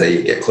 as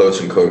they get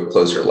closer and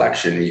closer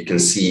election, you can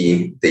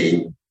see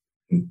the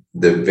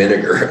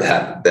vinegar,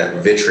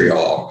 that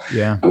vitriol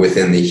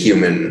within the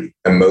human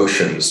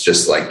emotions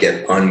just like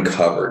get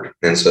uncovered.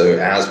 And so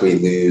as we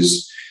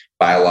lose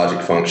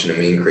biologic function and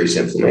we increase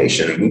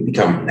inflammation, we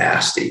become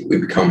nasty. We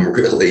become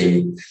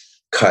really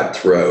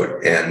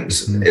cutthroat. And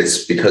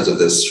it's because of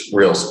this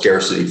real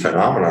scarcity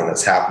phenomenon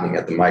that's happening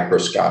at the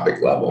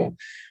microscopic level.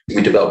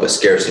 We develop a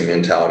scarcity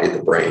mentality of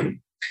the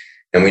brain.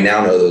 And we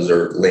now know those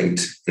are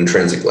linked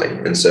intrinsically.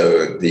 And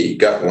so the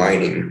gut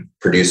lining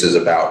produces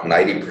about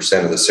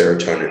 90% of the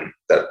serotonin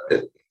that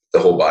the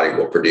whole body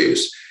will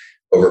produce,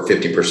 over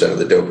 50% of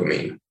the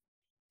dopamine.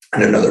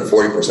 And another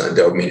 40% of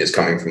dopamine is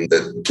coming from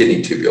the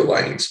kidney tubule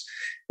linings.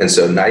 And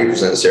so 90%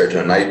 of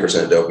serotonin,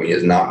 90% of dopamine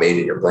is not made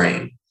in your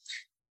brain.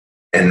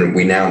 And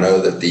we now know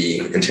that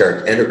the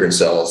endocrine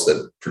cells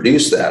that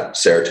produce that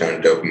serotonin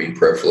and dopamine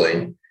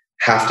peripherally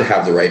have to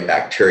have the right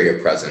bacteria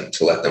present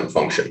to let them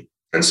function.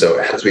 And so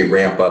as we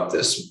ramp up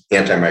this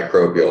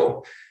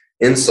antimicrobial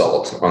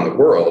insult on the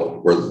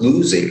world, we're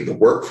losing the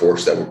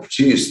workforce that will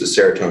produce the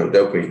serotonin and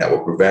dopamine that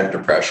will prevent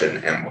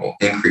depression and will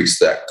increase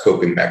that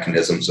coping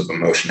mechanisms of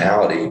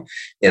emotionality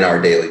in our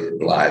daily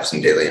lives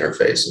and daily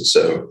interface. And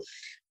so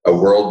a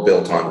world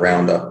built on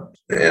Roundup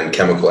and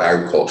chemical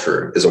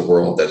agriculture is a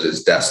world that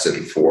is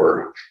destined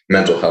for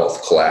mental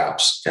health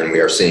collapse. And we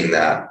are seeing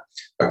that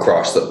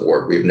across the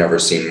board. We've never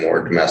seen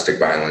more domestic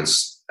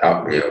violence,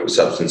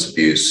 substance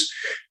abuse,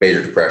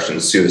 major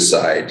depression,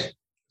 suicide,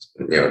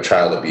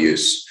 child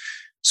abuse,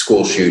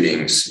 school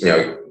shootings.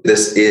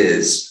 This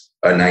is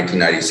a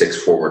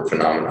 1996 forward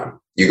phenomenon.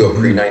 You go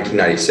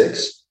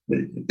pre-1996,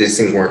 these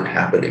things weren't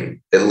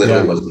happening. It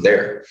literally wasn't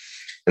there.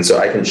 And so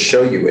I can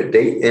show you a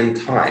date in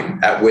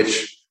time at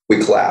which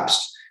we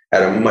collapsed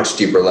at a much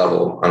deeper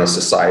level on a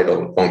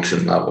societal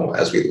function level,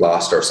 as we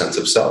lost our sense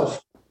of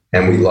self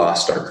and we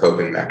lost our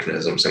coping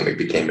mechanisms and we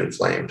became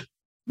inflamed.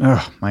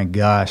 Oh my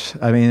gosh.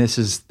 I mean,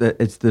 it's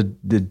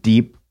the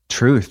deep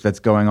truth that's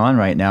going on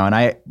right now.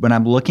 And when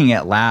I'm looking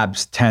at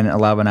labs 10,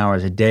 11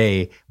 hours a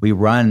day, we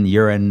run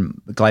urine,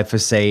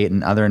 glyphosate,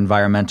 and other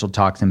environmental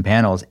toxin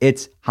panels.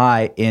 It's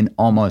high in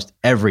almost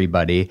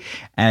everybody.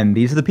 And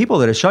these are the people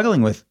that are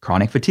struggling with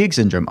chronic fatigue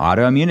syndrome,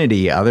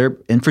 autoimmunity,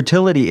 other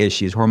infertility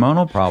issues,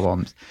 hormonal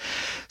problems.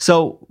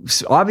 So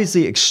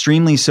obviously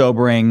extremely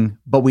sobering,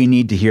 but we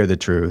need to hear the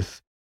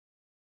truth.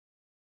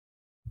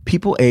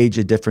 People age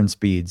at different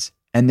speeds.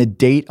 And the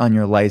date on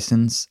your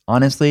license,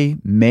 honestly,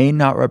 may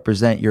not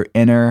represent your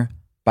inner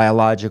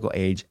biological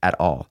age at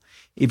all.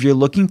 If you're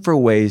looking for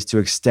ways to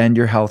extend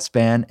your health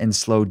span and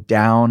slow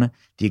down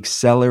the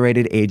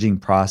accelerated aging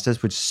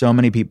process, which so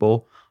many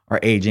people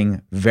are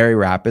aging very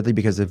rapidly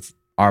because of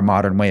our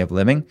modern way of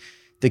living,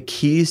 the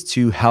keys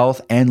to health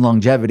and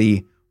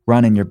longevity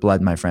run in your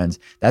blood, my friends.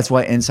 That's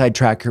why Inside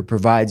Tracker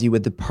provides you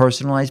with the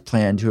personalized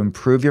plan to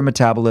improve your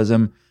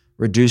metabolism,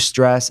 reduce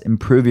stress,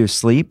 improve your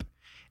sleep,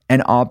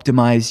 and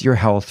optimize your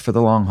health for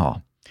the long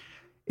haul.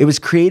 It was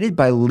created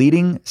by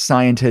leading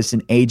scientists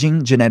in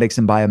aging, genetics,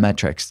 and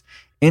biometrics.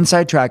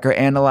 Inside Tracker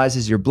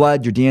analyzes your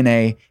blood, your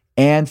DNA,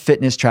 and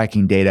fitness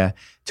tracking data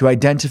to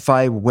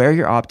identify where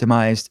you're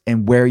optimized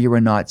and where you are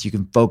not, so you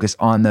can focus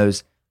on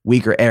those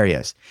weaker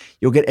areas.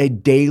 You'll get a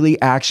daily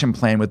action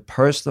plan with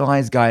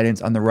personalized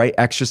guidance on the right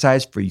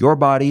exercise for your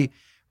body,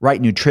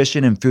 right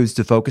nutrition and foods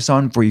to focus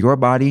on for your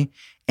body,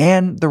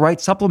 and the right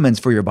supplements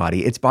for your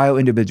body. It's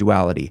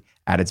bio-individuality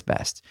at its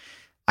best.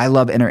 I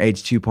love Inner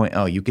Age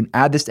 2.0. You can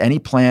add this to any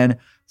plan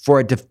for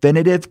a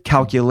definitive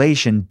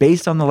calculation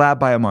based on the lab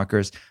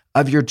biomarkers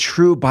of your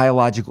true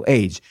biological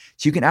age.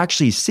 So you can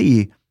actually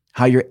see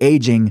how you're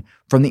aging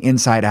from the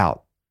inside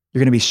out. You're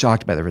going to be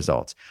shocked by the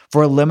results.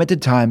 For a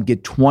limited time,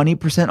 get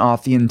 20%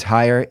 off the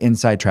entire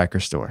Inside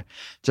Tracker store.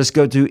 Just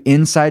go to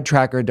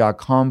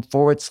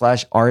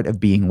insidetracker.com/art of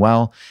being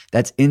well.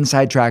 That's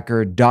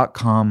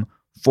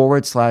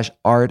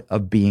insidetracker.com/art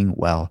of being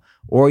well.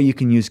 Or you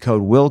can use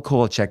code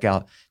WILLCOOL at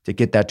checkout to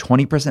get that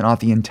 20% off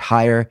the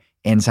entire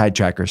Inside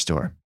Tracker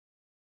store.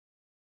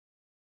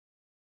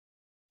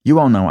 You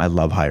all know I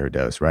love Higher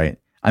Dose, right?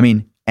 I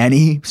mean,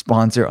 any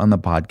sponsor on the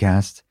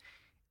podcast,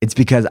 it's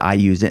because I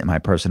use it in my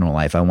personal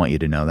life. I want you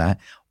to know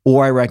that.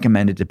 Or I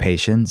recommend it to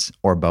patients,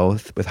 or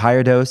both. With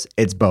Higher Dose,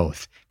 it's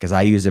both because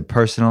I use it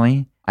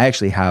personally. I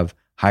actually have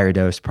Higher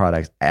Dose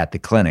products at the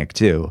clinic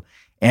too.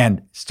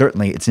 And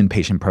certainly it's in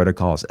patient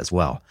protocols as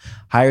well.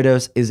 Higher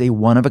Dose is a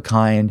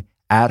one-of-a-kind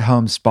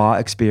at-home spa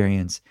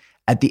experience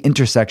at the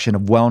intersection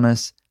of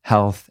wellness,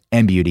 health,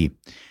 and beauty.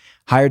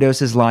 Higher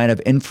Dose's line of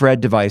infrared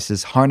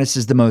devices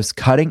harnesses the most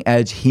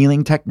cutting-edge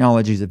healing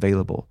technologies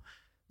available,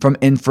 from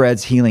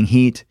infrared's healing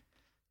heat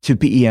to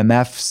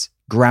PEMF's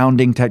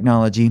grounding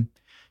technology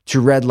to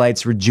red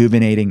light's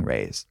rejuvenating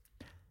rays.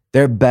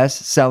 Their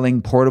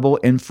best-selling portable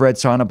infrared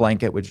sauna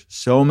blanket, which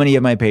so many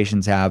of my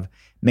patients have,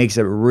 makes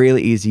it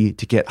really easy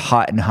to get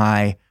hot and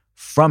high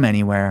from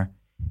anywhere.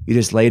 You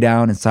just lay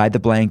down inside the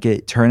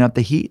blanket, turn up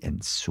the heat,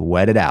 and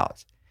sweat it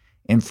out.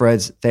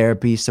 Infrared's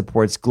therapy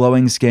supports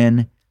glowing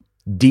skin,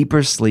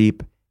 deeper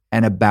sleep,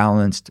 and a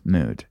balanced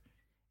mood.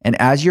 And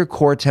as your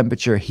core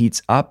temperature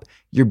heats up,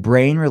 your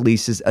brain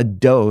releases a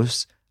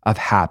dose of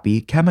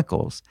happy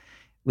chemicals,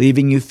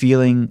 leaving you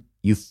feeling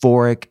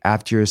euphoric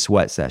after your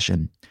sweat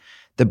session.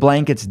 The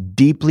blanket's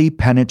deeply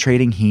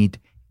penetrating heat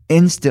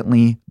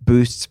instantly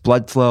boosts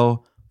blood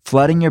flow,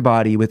 flooding your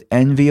body with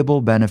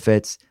enviable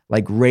benefits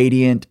like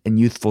radiant and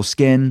youthful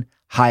skin,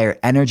 higher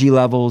energy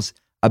levels,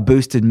 a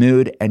boosted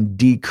mood, and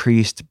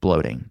decreased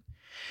bloating.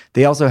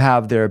 They also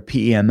have their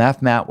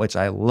PEMF mat, which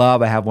I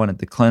love. I have one at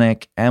the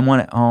clinic and one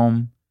at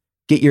home.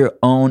 Get your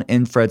own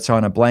infrared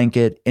sauna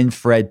blanket,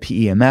 infrared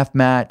PEMF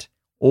mat,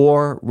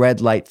 or red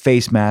light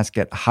face mask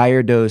at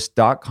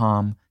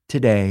higherdose.com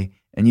today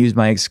and use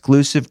my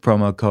exclusive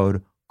promo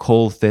code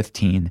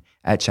COLE15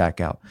 at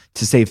checkout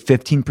to save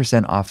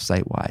 15% off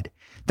site-wide.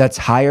 That's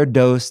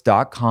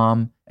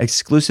higherdose.com,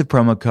 exclusive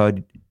promo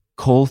code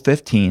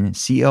COLE15,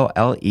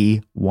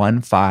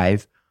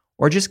 COLE15,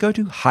 or just go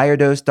to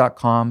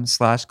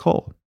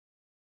higherdose.com/Cole.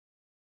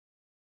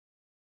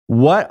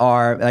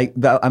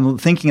 I'm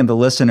thinking of the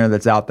listener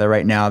that's out there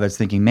right now that's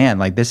thinking, man,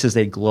 like this is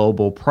a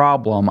global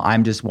problem.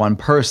 I'm just one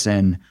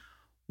person.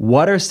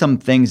 What are some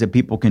things that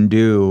people can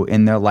do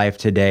in their life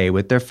today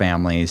with their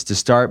families to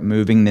start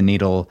moving the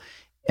needle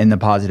in the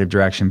positive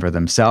direction for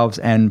themselves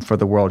and for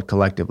the world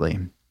collectively?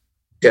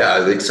 Yeah,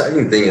 the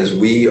exciting thing is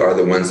we are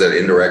the ones that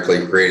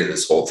indirectly created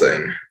this whole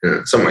thing.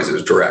 In some ways it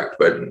was direct,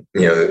 but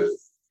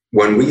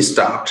when we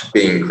stopped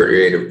being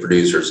creative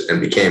producers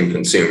and became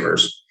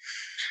consumers,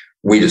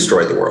 we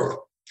destroyed the world.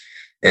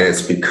 And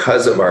it's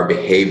because of our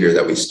behavior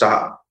that we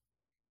stop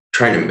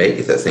trying to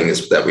make the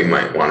things that we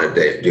might want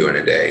to do in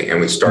a day.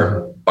 And we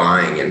start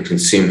buying and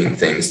consuming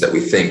things that we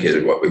think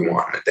is what we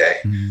want in a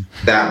day.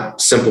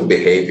 That simple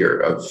behavior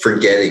of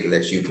forgetting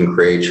that you can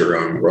create your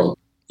own world.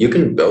 You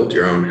can build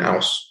your own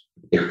house.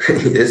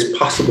 It's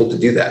possible to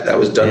do that. That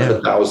was done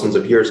for thousands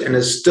of years and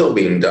is still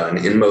being done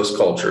in most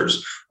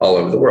cultures all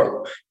over the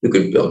world. You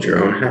could build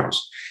your own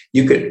house.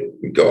 You could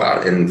go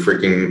out and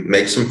freaking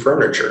make some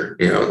furniture.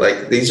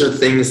 Like these are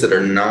things that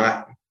are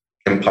not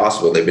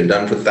impossible. They've been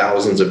done for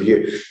thousands of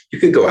years. You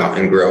could go out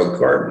and grow a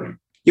garden.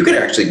 You could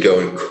actually go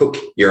and cook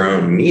your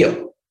own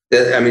meal.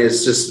 I mean,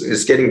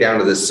 it's getting down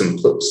to the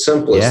simplest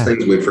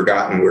things we've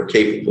forgotten we're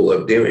capable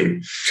of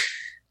doing.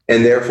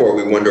 And therefore,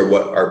 we wonder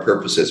what our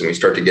purpose is, and we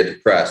start to get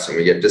depressed and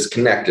we get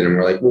disconnected, and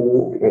we're like,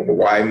 well,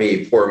 why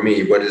me? Poor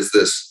me. What is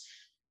this?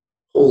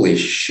 Holy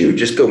shoot,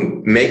 just go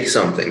make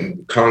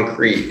something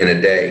concrete in a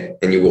day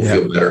and you will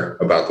feel better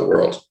about the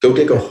world. Go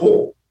dig a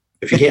hole.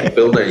 If you can't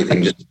build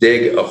anything, just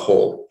dig a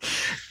hole.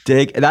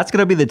 That's going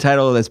to be the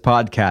title of this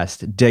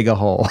podcast, Dig a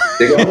Hole.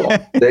 Dig a hole.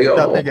 Dig a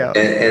hole.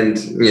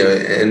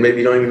 And maybe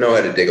you don't even know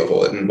how to dig a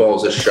hole. It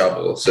involves a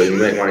shovel. So you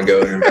might want to go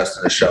and invest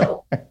in a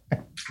shovel.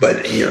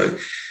 But,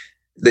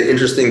 the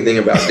interesting thing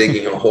about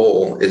digging a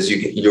hole is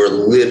you're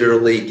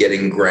literally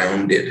getting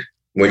grounded.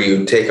 When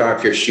you take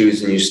off your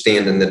shoes and you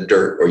stand in the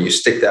dirt, or you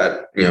stick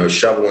that,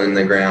 shovel in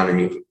the ground,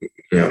 and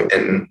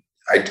and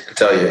I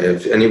tell you,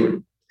 if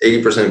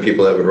 80% of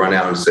people that would run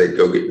out and say,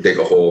 go dig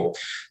a hole,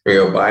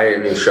 buy a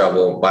new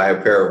shovel, buy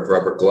a pair of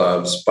rubber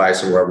gloves, buy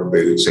some rubber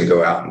boots, and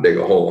go out and dig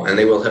a hole. And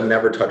they will have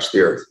never touched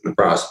the earth in the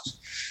process.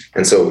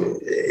 And so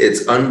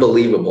it's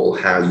unbelievable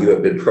how you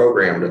have been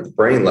programmed at the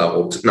brain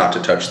level not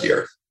to touch the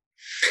earth.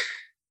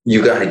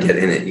 You got to get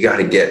in it. You got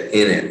to get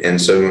in it. And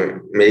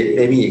so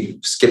maybe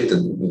skip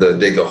the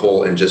dig a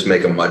hole and just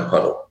make a mud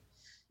puddle.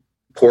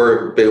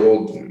 Pour a big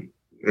old,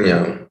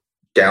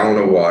 gallon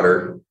of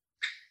water,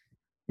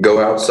 go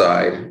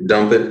outside,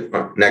 dump it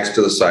next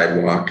to the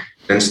sidewalk,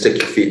 and stick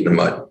your feet in the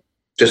mud.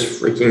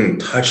 Just freaking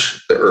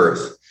touch the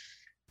earth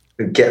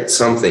and get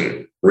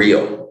something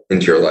real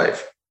into your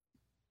life.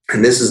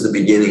 And this is the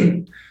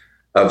beginning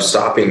of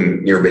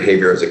stopping your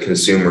behavior as a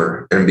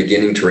consumer and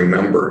beginning to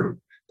remember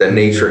that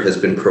nature has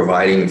been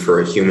providing for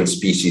a human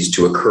species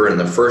to occur in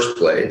the first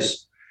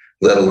place,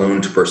 let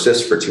alone to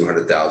persist for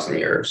 200,000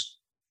 years.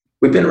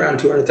 We've been around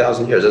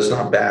 200,000 years. That's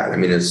not bad. I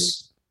mean,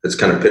 it's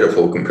kind of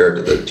pitiful compared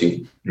to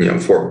the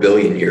 4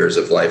 billion years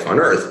of life on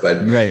Earth, but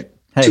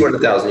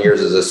 200,000 years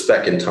is a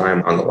speck in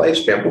time on the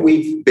lifespan, but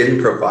we've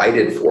been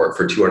provided for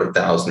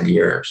 200,000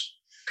 years.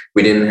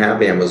 We didn't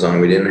have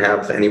Amazon. We didn't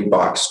have any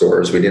box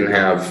stores. We didn't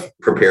have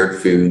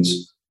prepared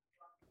foods.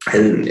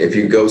 And if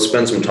you go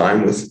spend some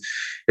time with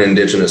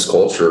indigenous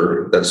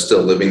culture that's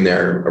still living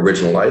their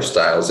original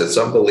lifestyles, it's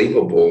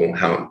unbelievable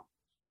how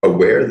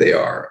aware they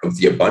are of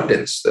the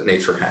abundance that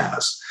nature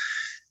has.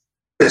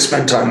 I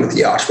spent time with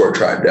the Ashwar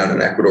tribe down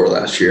in Ecuador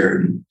last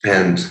year,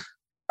 and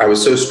I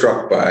was so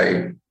struck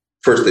by,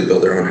 first, they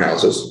build their own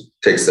houses.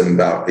 It takes them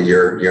about a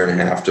year and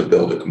a half to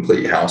build a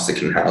complete house that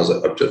can house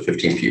up to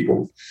 15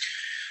 people.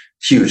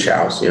 Huge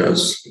house,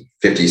 it's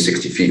 50,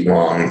 60 feet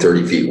long,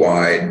 30 feet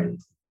wide,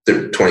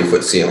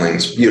 20-foot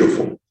ceilings,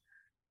 beautiful.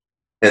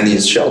 And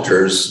these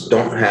shelters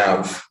don't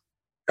have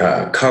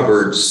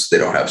cupboards, they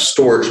don't have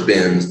storage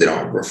bins, they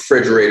don't have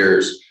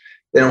refrigerators,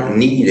 they don't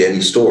need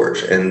any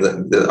storage. And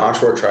the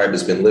Ottawa tribe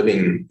has been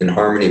living in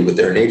harmony with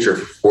their nature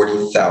for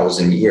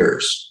 40,000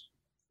 years,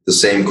 the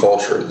same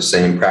culture, the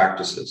same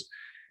practices.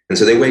 And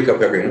so they wake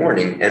up every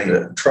morning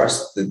and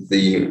trust that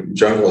the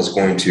jungle is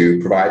going to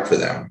provide for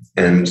them.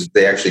 And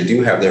they actually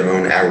do have their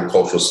own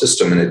agricultural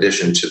system in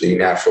addition to the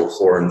natural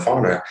flora and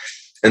fauna.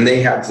 And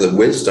they have the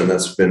wisdom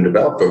that's been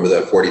developed over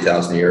the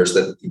 40,000 years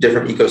that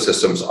different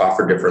ecosystems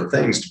offer different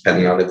things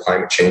depending on the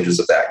climate changes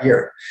of that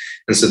year.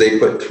 And so they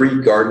put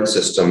 3 garden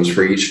systems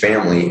for each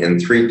family in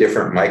 3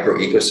 different micro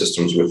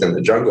ecosystems within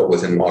the jungle,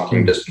 within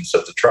walking distance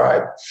of the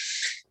tribe.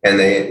 And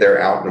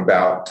they're out and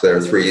about. There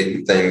are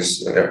 3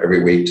 things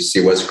every week to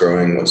see what's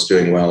growing, what's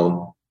doing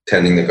well,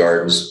 tending the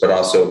gardens, but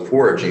also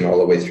foraging all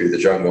the way through the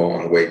jungle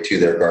on the way to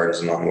their gardens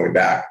and on the way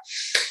back.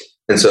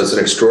 And so it's an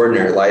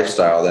extraordinary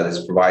lifestyle that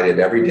has provided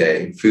every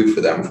day food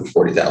for them for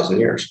 40,000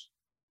 years.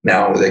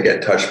 Now they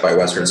get touched by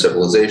Western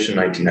civilization.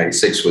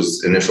 1996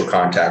 was initial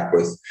contact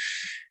with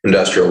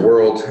industrial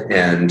world.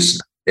 And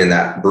in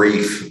that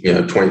brief,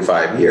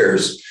 25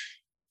 years,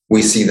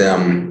 we see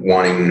them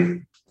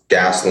wanting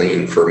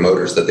gasoline for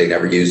motors that they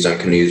never used on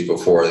canoes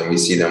before. Then we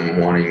see them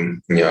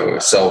wanting,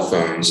 cell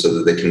phones so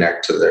that they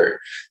connect to their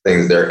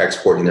things. They're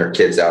exporting their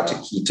kids out to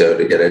Quito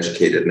to get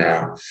educated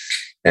now.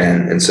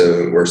 And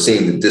so we're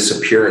seeing the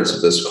disappearance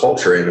of this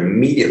culture, and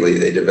immediately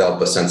they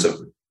develop a sense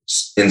of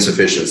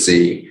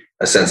insufficiency,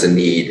 a sense of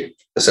need,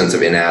 a sense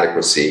of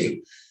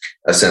inadequacy,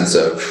 a sense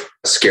of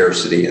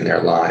scarcity in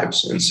their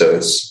lives. And so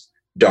it's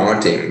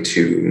daunting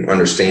to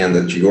understand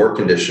that your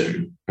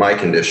condition, my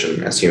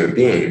condition as human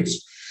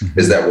beings,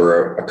 is that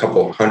we're a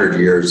couple hundred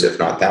years, if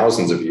not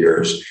thousands of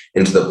years,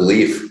 into the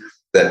belief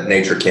that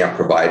nature can't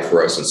provide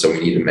for us. And so we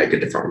need to make a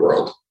different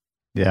world.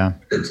 Yeah.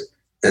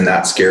 And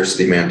that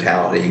scarcity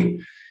mentality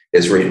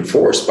is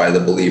reinforced by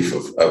the belief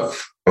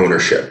of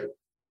ownership.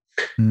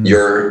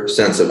 Your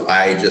sense of,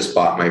 I just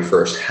bought my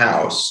first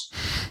house.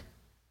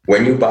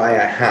 When you buy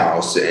a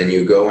house and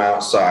you go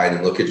outside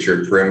and look at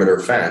your perimeter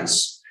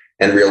fence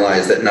and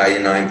realize that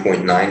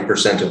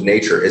 99.9% of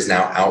nature is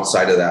now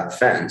outside of that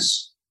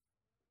fence,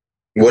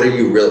 what are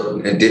you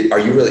really, are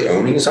you really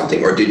owning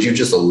something, or did you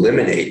just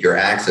eliminate your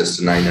access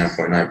to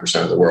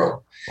 99.9% of the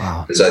world?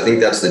 Wow. And so I think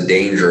that's the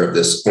danger of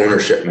this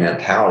ownership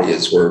mentality,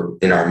 is we're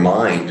in our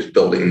mind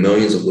building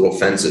millions of little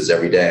fences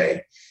every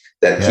day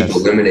that keep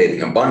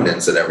eliminating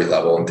abundance at every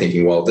level and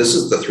thinking, well, this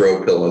is the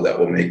throw pillow that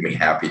will make me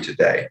happy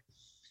today.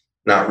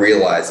 Not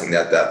realizing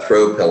that that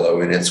throw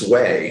pillow in its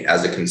way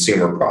as a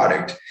consumer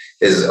product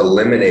is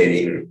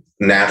eliminating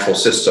natural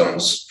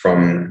systems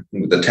from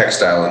the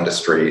textile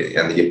industry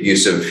and the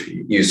abusive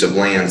use of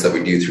lands that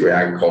we do through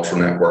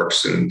agricultural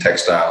networks and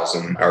textiles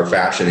and our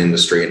fashion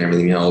industry and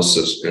everything else.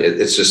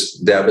 It's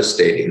just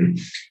devastating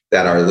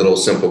that our little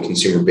simple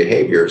consumer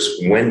behaviors,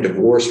 when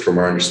divorced from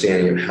our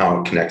understanding of how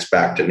it connects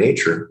back to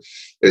nature,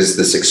 is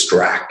this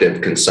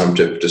extractive,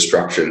 consumptive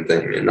destruction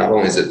thing. And not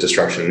only is it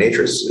destruction of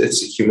nature,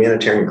 it's a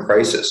humanitarian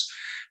crisis.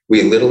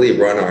 We literally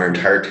run our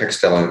entire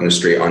textile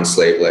industry on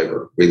slave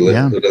labor. We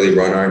literally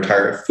run our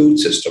entire food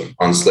system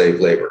on slave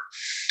labor.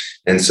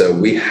 And so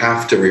we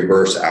have to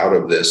reverse out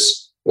of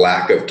this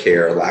lack of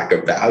care, lack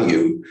of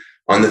value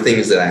on the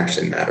things that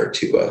actually matter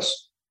to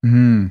us.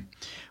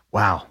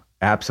 Wow,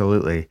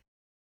 absolutely.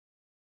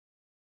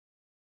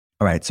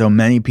 All right, so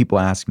many people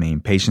ask me,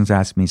 patients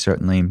ask me,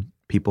 certainly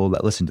people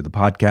that listen to the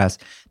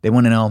podcast, they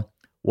want to know,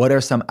 what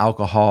are some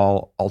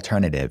alcohol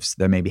alternatives?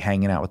 They may be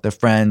hanging out with their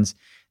friends.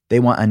 They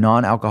want a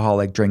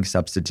non-alcoholic drink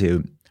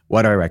substitute.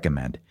 What do I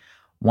recommend?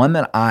 One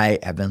that I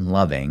have been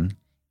loving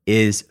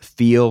is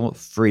Feel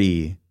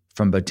Free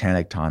from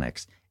Botanic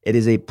Tonics. It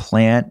is a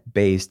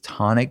plant-based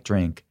tonic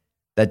drink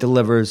that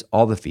delivers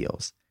all the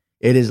feels.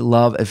 It is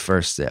love at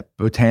first sip.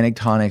 Botanic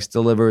Tonics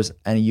delivers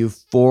a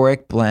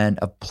euphoric blend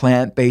of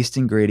plant-based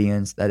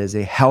ingredients that is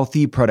a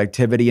healthy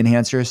productivity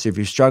enhancer. So if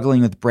you're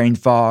struggling with brain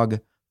fog,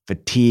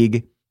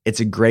 fatigue, it's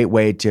a great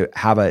way to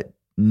have a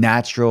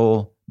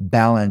natural,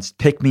 balanced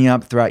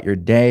pick-me-up throughout your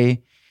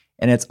day.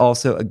 And it's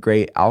also a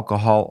great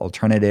alcohol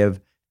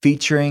alternative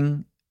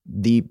featuring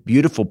the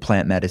beautiful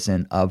plant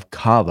medicine of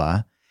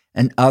kava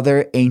and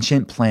other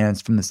ancient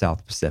plants from the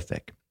South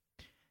Pacific.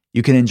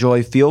 You can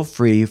enjoy Feel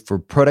Free for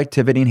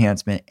productivity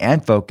enhancement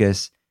and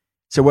focus.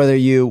 So whether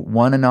you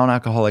want a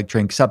non-alcoholic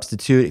drink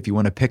substitute, if you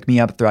want to pick me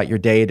up throughout your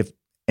day to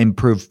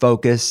improve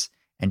focus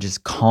and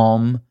just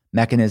calm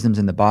mechanisms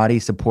in the body,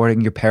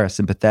 supporting your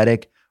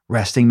parasympathetic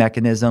resting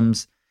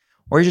mechanisms,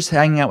 or you're just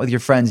hanging out with your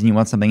friends and you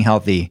want something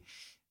healthy,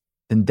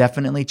 then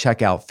definitely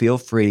check out Feel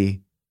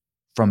Free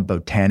from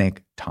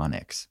Botanic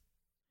Tonics.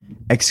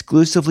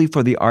 Exclusively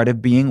for the art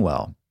of being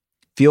well,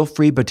 Feel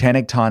Free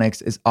Botanic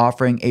Tonics is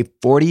offering a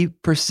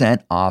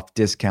 40% off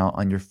discount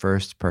on your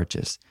first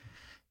purchase.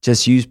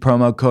 Just use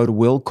promo code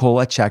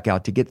WillCole at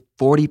checkout to get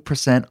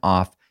 40%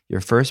 off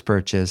your first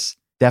purchase.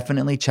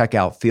 Definitely check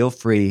out Feel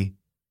Free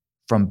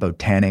from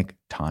Botanic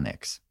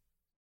Tonics.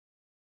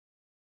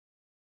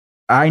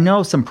 I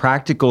know some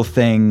practical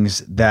things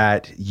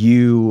that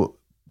you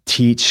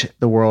teach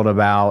the world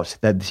about,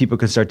 that people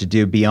can start to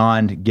do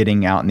beyond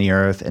getting out in the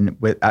earth. And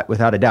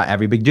without a doubt,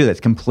 everybody can do that's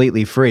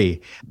completely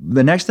free.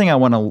 The next thing I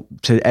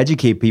want to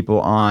educate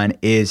people on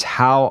is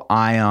how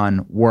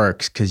Ion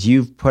works, because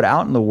you've put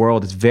out in the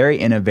world this very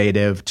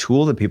innovative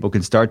tool that people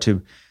can start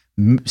to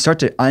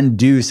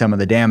undo some of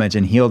the damage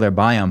and heal their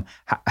biome.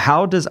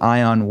 How does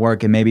Ion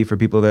work? And maybe for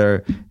people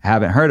that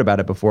haven't heard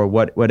about it before,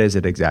 what is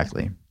it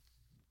exactly?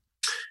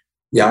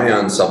 The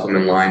Ion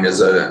supplement line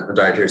is a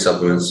dietary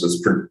supplement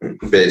that's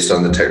based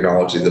on the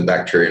technology of the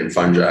bacteria and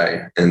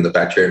fungi. And the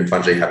bacteria and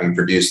fungi, having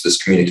produced this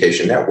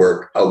communication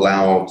network,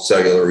 allow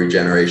cellular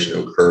regeneration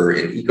to occur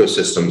in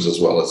ecosystems as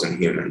well as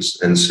in humans.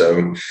 And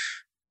so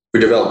we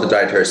developed the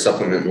dietary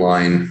supplement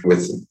line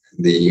with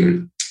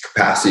the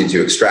capacity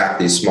to extract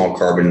these small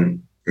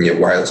carbon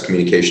wireless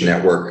communication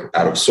network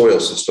out of soil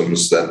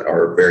systems that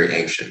are very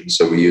ancient.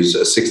 So we use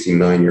a 60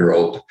 million year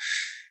old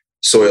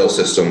soil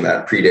system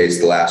that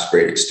predates the last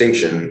great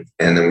extinction,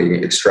 and then we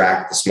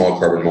extract the small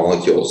carbon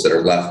molecules that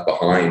are left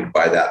behind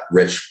by that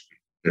rich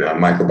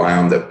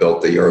microbiome that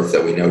built the earth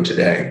that we know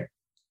today.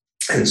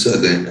 And so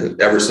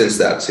ever since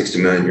that 60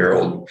 million year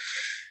old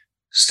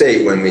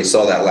state, when we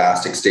saw that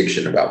last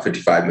extinction about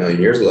 55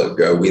 million years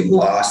ago, we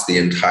lost the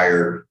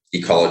entire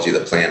ecology of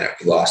the planet.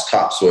 We lost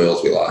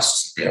topsoils, we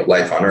lost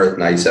life on Earth,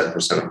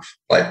 97% of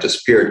life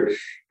disappeared.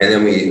 And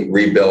then we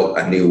rebuilt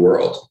a new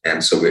world.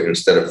 And so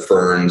instead of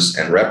ferns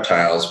and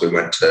reptiles, we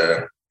went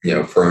to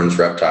ferns,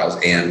 reptiles,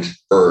 and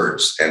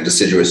birds and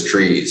deciduous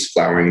trees,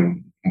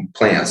 flowering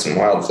plants and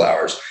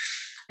wildflowers.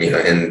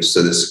 And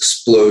so this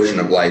explosion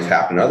of life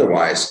happened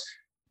otherwise.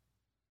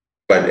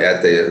 But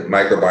at the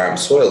microbiome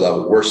soil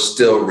level, we're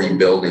still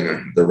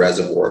rebuilding the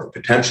reservoir of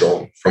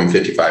potential from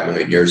 55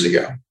 million years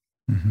ago.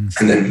 Mm-hmm.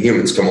 And then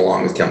humans come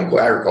along with chemical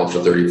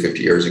agriculture 30,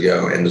 50 years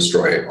ago and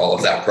destroy all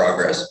of that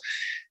progress.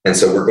 And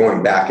so we're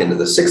going back into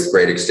the sixth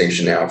great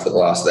extinction now for the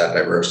loss of that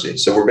diversity.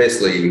 So we're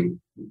basically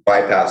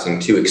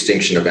bypassing two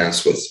extinction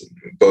events, with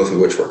both of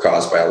which were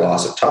caused by a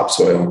loss of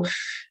topsoil,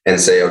 and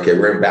say, okay,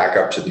 we're going back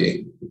up to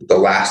the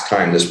last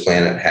time this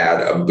planet had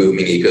a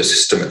booming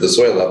ecosystem at the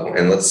soil level,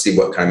 and let's see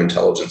what kind of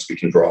intelligence we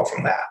can draw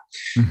from that.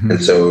 Mm-hmm.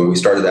 And so we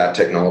started that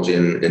technology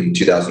in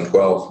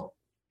 2012.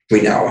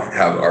 We now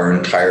have our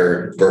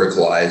entire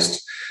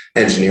verticalized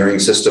engineering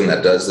system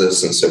that does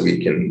this. And so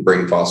we can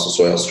bring fossil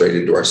soil straight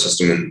into our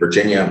system in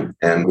Virginia.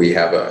 And we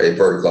have a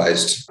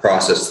verticalized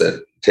process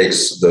that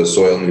takes those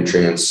soil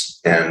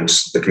nutrients and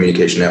the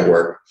communication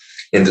network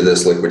into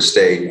this liquid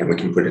state, and we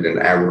can put it in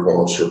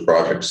agriculture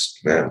projects,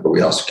 but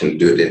we also can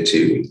do it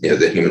into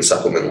the human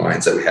supplement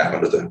lines that we have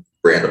under the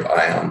brand of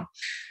Ion.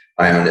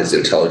 Ion is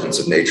Intelligence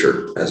of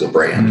Nature as a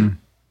brand.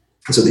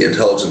 Mm-hmm. So the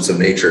Intelligence of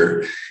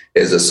Nature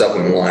is a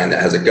supplement line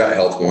that has a gut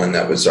health one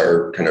that was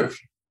our kind of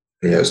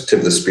tip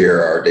of the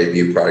spear, our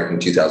debut product in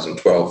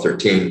 2012,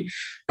 13.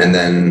 And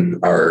then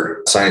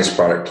our science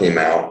product came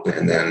out.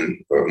 And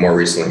then more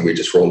recently, we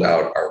just rolled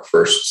out our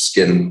first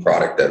skin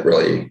product that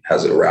really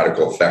has a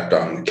radical effect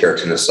on the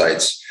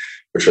keratinocytes,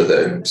 which are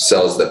the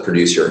cells that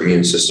produce your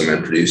immune system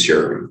and produce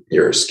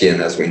your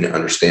skin as we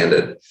understand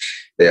it.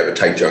 They have a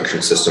tight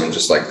junction system,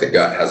 just like the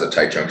gut has a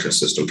tight junction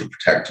system to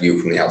protect you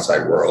from the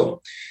outside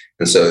world.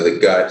 And so the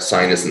gut,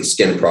 sinus, and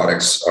skin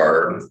products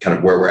are kind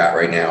of where we're at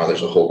right now.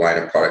 There's a whole line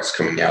of products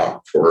coming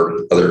out for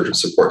other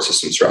support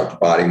systems throughout the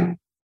body.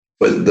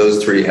 But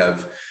those three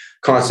have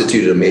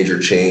constituted a major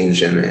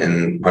change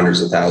in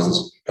hundreds of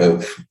thousands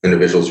of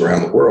individuals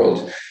around the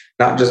world.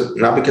 Not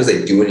because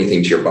they do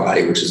anything to your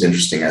body, which is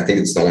interesting. I think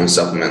it's the only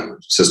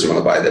supplement system on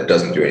the body that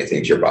doesn't do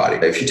anything to your body.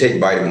 If you take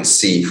vitamin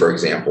C, for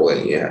example,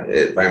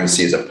 vitamin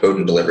C is a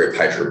potent delivery of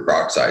hydrogen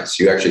peroxide.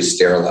 So you actually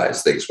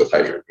sterilize things with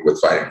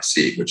vitamin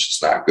C, which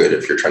is not good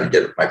if you're trying to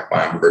get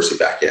microbiome diversity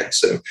back in.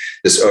 So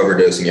this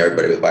overdosing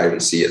everybody with vitamin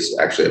C is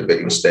actually a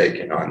big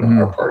mistake on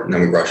our part. And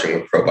then we rush in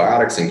with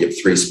probiotics and give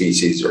 3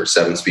 species or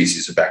 7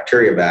 species of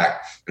bacteria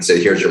back and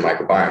say, here's your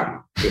microbiome.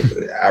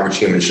 The average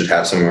human should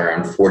have somewhere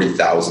around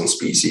 40,000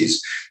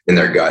 species in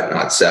their gut,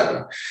 not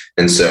 7.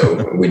 And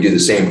so we do the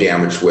same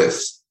damage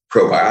with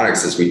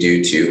probiotics as we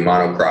do to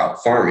monocrop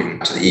farming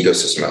to the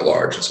ecosystem at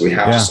large. And so we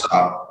have to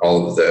stop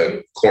all of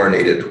the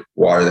chlorinated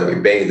water that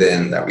we bathe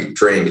in, that we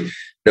drink.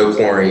 No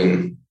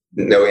chlorine,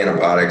 no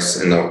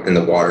antibiotics in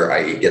the water,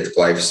 i.e. get the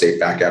glyphosate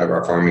back out of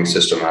our farming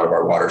system, out of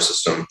our water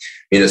system.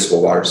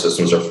 Municipal water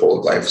systems are full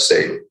of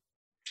glyphosate.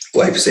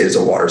 Glyphosate is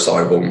a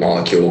water-soluble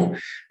molecule.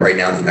 Right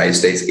now in the United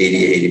States,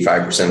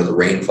 80-85% of the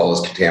rainfall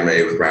is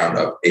contaminated with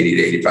Roundup.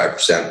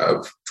 80-85%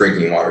 of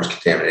drinking water is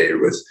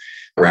contaminated with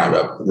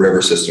Roundup.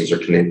 River systems are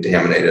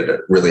contaminated at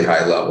really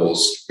high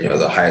levels.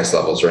 The highest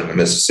levels are in the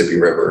Mississippi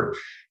River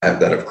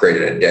that have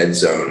created a dead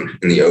zone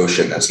in the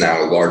ocean that's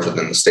now larger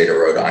than the state of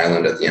Rhode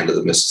Island at the end of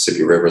the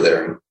Mississippi River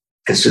there.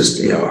 It's just,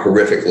 a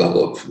horrific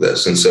level of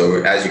this. And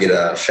so as you get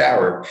out of the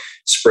shower,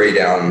 spray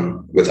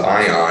down with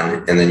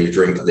Ion, and then you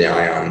drink the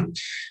Ion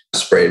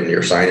sprayed in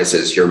your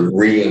sinuses, you're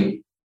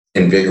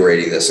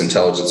reinvigorating this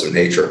intelligence of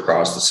nature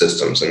across the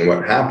systems. And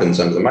what happens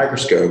under the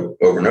microscope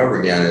over and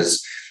over again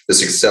is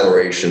this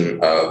acceleration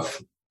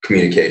of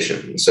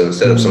communication. So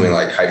instead of something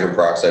like hydrogen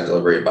peroxide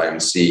delivery of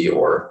vitamin C,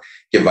 or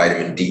give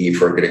vitamin D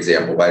for a good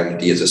example, vitamin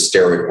D is a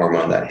steroid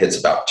hormone that hits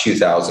about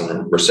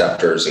 2,000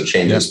 receptors and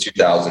changes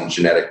 2,000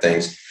 genetic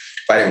things.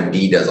 Vitamin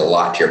D does a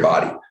lot to your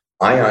body.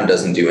 Ion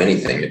doesn't do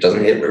anything. It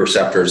doesn't hit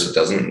receptors. It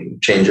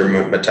doesn't change your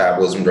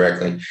metabolism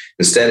directly.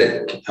 Instead,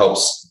 it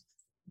helps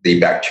the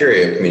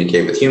bacteria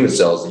communicate with human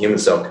cells, the human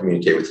cell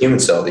communicate with human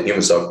cell, the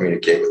human cell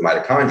communicate with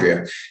mitochondria.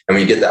 And when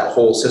you get that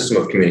whole system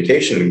of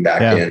communication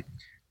back in,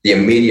 the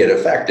immediate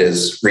effect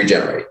is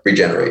regenerate,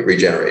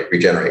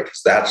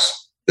 because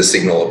that's the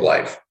signal of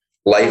life.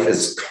 Life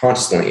is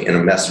constantly in a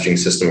messaging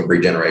system of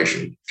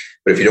regeneration.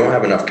 But if you don't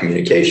have enough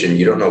communication,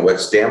 you don't know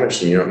what's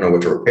damaged and you don't know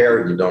what to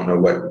repair. You don't know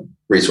what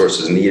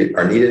resources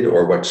are needed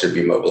or what should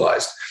be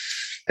mobilized.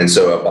 And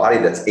so a body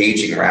that's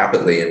aging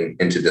rapidly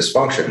into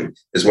dysfunction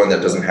is one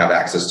that doesn't have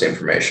access to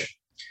information.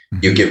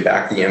 You give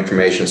back the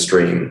information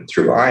stream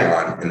through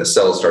ion, and the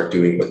cells start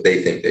doing what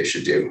they think they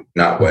should do,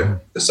 not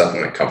what the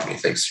supplement company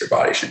thinks your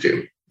body should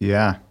do.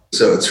 Yeah.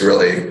 So it's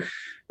really,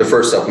 the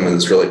first supplement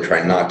is really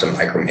trying not to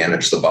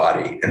micromanage the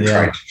body and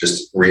trying to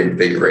just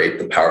reinvigorate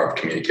the power of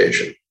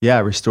communication. Yeah,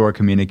 restore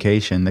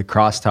communication, the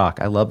crosstalk.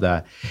 I love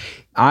that.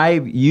 I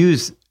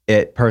use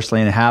it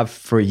personally and have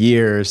for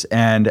years,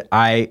 and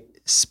I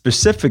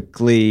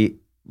specifically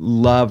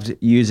loved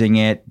using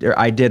it.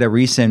 I did a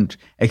recent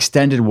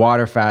extended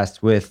water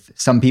fast with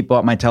some people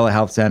at my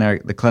telehealth center,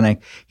 the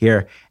clinic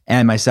here,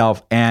 and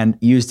myself, and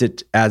used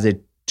it as a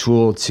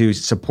tool to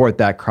support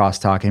that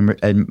crosstalk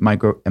and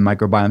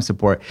microbiome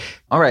support.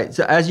 All right.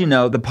 So as you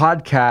know, the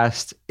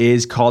podcast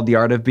is called The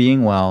Art of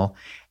Being Well.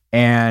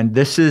 And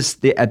this is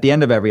at the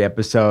end of every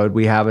episode,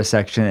 we have a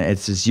section. It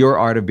says Your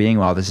Art of Being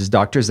Well. This is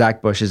Dr.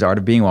 Zach Bush's Art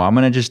of Being Well.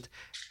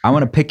 I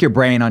want to pick your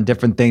brain on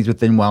different things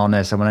within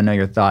wellness. I want to know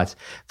your thoughts.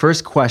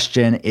 First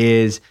question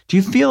is, do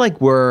you feel like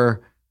we're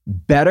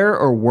better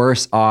or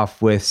worse off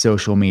with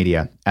social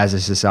media as a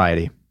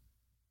society?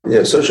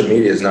 Yeah, social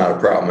media is not a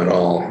problem at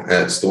all.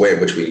 It's the way in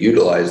which we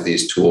utilize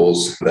these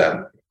tools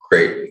that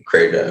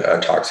create a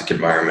toxic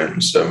environment.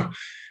 And so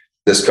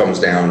this comes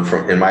down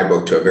from, in my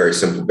book, to a very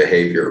simple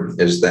behavior,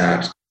 is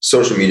that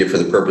social media for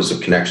the purpose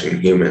of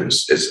connecting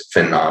humans is a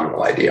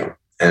phenomenal idea.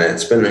 And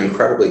it's been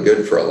incredibly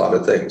good for a lot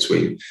of things.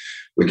 We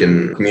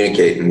can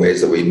communicate in ways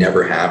that we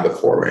never have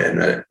before.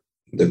 And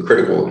the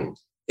critical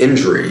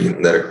injury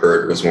that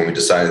occurred was when we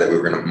decided that we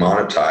were going to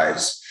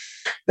monetize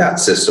that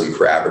system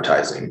for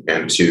advertising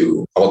and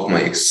to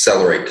ultimately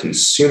accelerate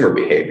consumer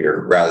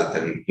behavior rather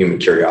than human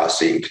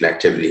curiosity and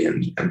connectivity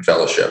and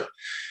fellowship.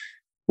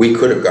 We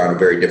could have gone a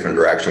very different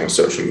direction with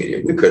social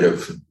media. We could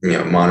have,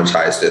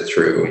 monetized it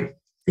through,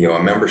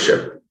 a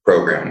membership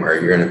program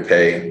where you're going to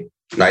pay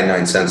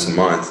 99 cents a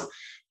month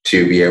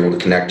to be able to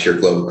connect to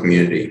your global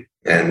community.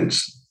 And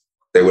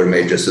they would have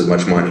made just as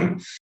much money.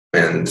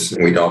 And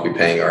we'd all be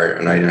paying our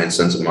 99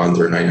 cents a month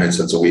or 99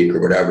 cents a week or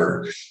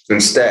whatever.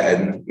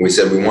 Instead, we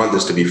said we want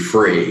this to be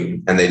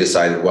free. And they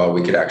decided, well,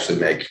 we could actually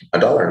make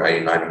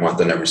 $1.99 a month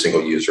on every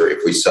single user if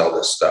we sell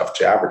this stuff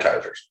to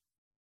advertisers.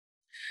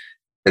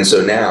 And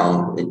so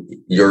now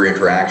your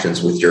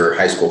interactions with your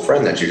high school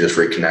friend that you just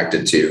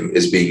reconnected to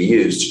is being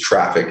used to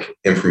traffic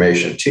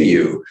information to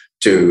you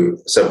to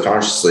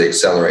subconsciously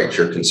accelerate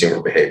your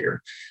consumer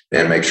behavior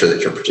and make sure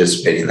that you're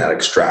participating in that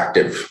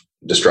extractive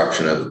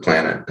destruction of the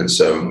planet. And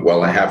so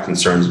while I have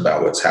concerns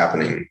about what's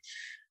happening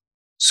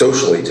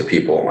socially to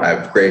people, I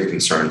have grave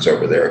concerns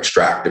over their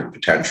extractive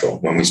potential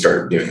when we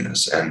start doing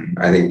this. And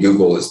I think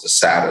Google is the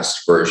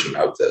saddest version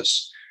of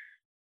this.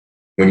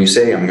 When you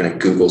say, I'm going to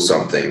Google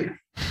something,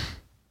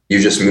 you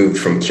just moved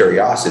from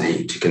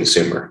curiosity to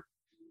consumer.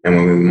 And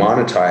when we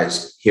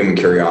monetized human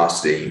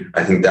curiosity,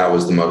 I think that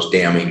was the most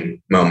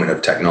damning moment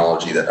of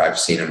technology that I've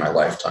seen in my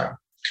lifetime.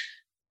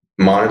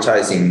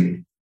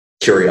 Monetizing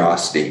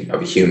curiosity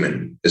of a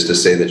human is to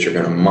say that you're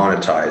going to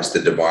monetize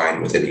the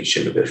divine within each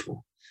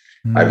individual.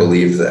 I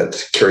believe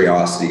that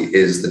curiosity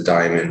is the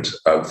diamond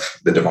of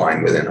the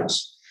divine within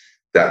us.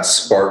 That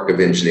spark of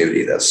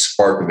ingenuity, that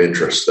spark of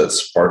interest, that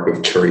spark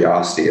of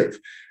curiosity of,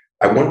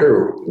 I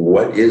wonder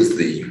what is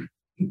the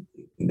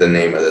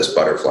name of this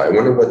butterfly. I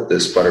wonder what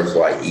this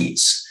butterfly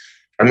eats.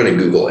 I'm going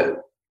to Google it.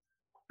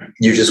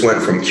 You just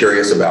went from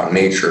curious about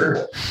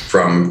nature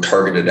from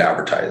targeted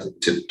advertising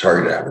to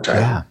targeted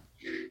advertising. Yeah.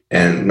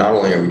 And not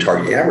only are we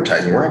targeting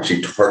advertising, we're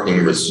actually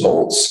targeting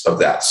results of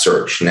that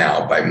search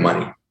now by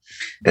money.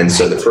 And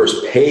so the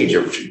first page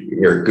of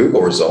your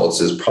Google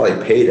results is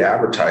probably paid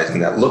advertising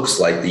that looks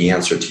like the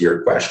answer to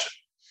your question.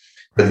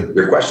 But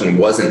your question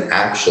wasn't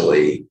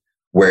actually,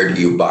 where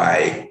do you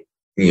buy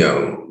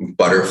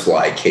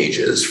butterfly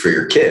cages for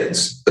your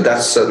kids? But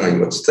that's suddenly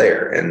what's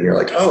there. And you're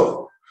like,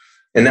 oh,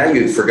 and now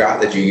you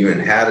forgot that you even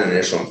had an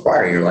initial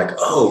inquiry. You're like,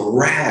 oh,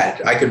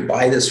 rad. I could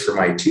buy this for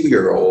my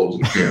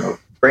 2-year-old,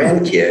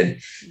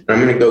 grandkid. And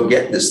I'm going to go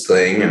get this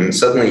thing. And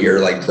suddenly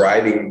you're like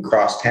driving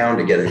across town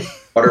to get a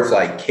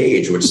butterfly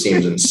cage, which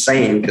seems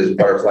insane because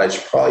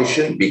butterflies probably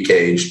shouldn't be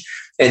caged.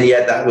 And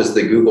yet that was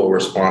the Google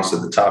response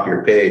at the top of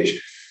your page.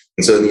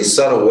 And so in these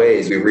subtle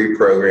ways, we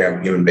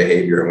reprogram human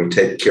behavior and we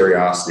take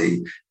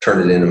curiosity, turn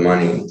it into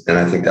money. And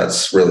I think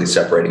that's really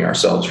separating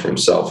ourselves from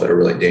self at a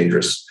really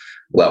dangerous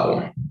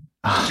level.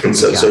 And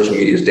so social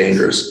media is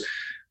dangerous.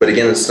 But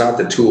again, it's not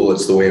the tool,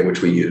 it's the way in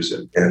which we use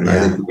it. And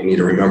I think we need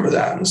to remember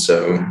that. And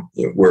so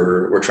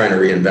we're trying to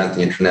reinvent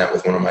the internet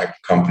with one of my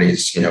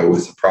companies,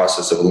 with the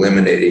process of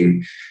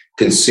eliminating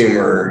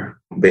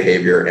consumer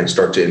behavior and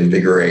start to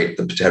invigorate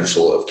the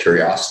potential of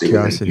curiosity.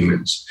 Within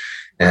humans.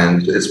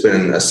 And it's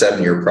been a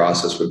 7-year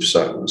process. We've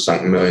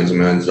sunk millions and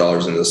millions of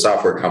dollars into the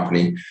software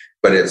company,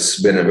 but it's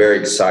been a very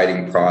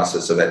exciting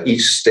process of at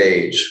each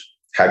stage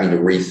having to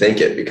rethink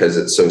it because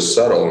it's so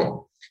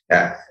subtle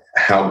at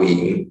how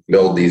we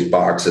build these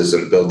boxes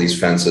and build these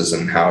fences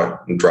and how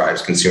it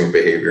drives consumer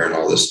behavior and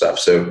all this stuff.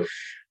 So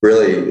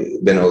really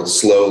been a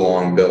slow,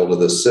 long build of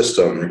this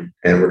system.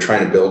 And we're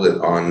trying to build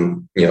it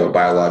on, a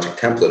biologic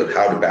template of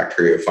how do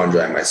bacteria,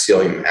 fungi, and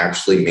mycelium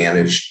actually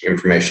manage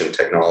information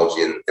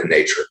technology in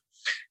nature.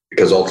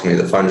 Because ultimately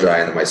the fungi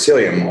and the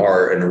mycelium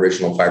are an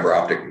original fiber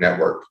optic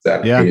network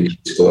that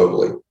communicates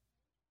globally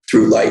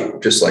through light,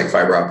 just like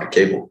fiber optic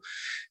cable.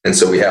 And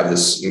so we have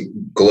this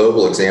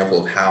global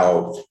example of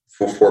how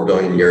 4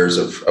 billion years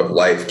of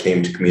life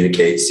came to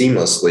communicate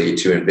seamlessly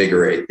to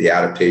invigorate the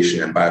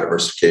adaptation and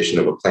biodiversification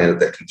of a planet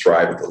that can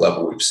thrive at the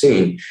level we've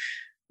seen.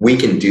 We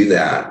can do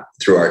that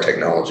through our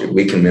technology.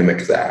 We can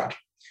mimic that.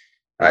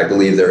 I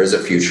believe there is a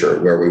future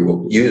where we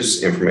will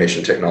use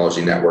information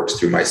technology networks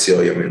through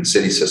mycelium in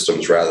city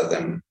systems rather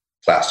than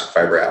plastic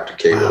fiber optic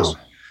cables.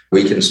 Wow.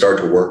 We can start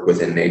to work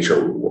within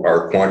nature.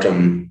 Our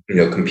quantum,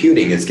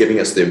 computing is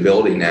giving us the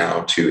ability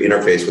now to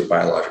interface with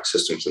biologic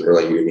systems in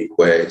really unique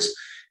ways.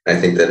 And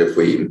I think that if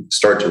we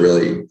start to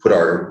really put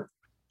our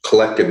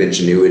collective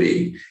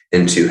ingenuity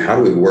into how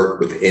do we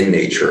work within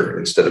nature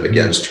instead of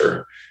against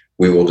her,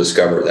 we will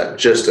discover that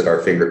just at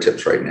our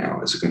fingertips right now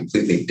is a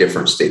completely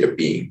different state of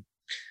being.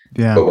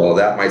 Yeah. But while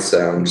that might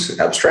sound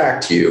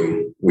abstract to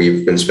you,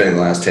 we've been spending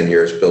the last 10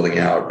 years building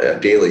out a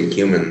daily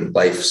human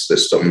life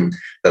system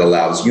that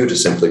allows you to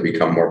simply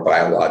become more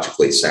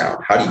biologically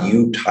sound. How do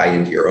you tie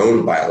into your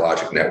own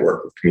biologic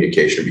network of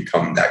communication and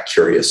become that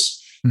curious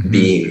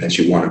being that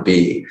you want to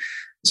be?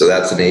 So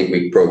that's an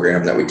 8-week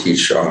program that we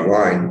teach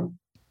online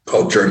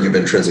called Journey of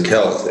Intrinsic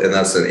Health. And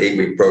that's an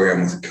 8-week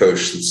program with a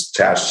coach that's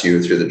attached to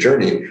you through the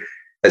journey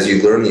as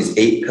you learn these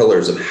 8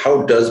 pillars of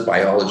how does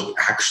biology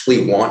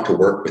actually want to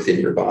work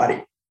within your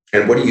body?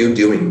 And what are you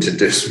doing to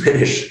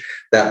diminish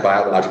that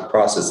biologic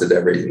process at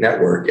every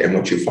network? And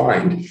what you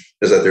find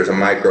is that there's a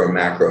micro and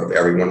macro of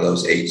every one of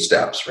those 8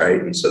 steps, right?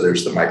 And so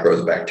there's the micro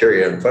of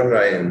bacteria and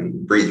fungi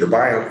and breathe your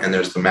biome, and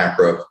there's the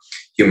macro of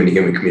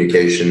human-to-human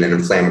communication and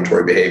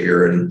inflammatory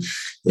behavior and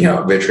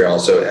vitriol.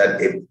 So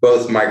at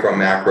both micro and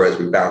macro, as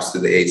we bounce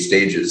through the 8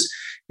 stages,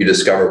 you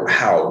discover,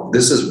 wow,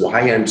 this is why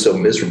I'm so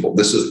miserable.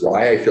 This is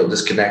why I feel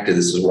disconnected.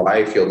 This is why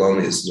I feel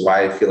lonely. This is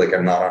why I feel like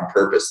I'm not on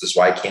purpose. This is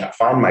why I can't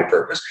find my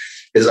purpose.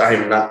 Is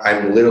I'm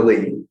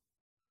literally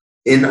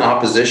in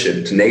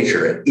opposition to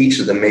nature at each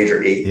of the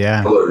major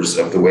 8 pillars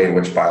of the way in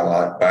which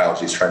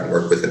biology is trying to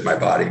work within my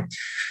body.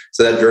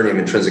 So that journey of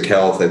intrinsic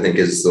health, I think,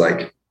 is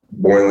like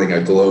boiling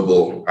a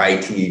global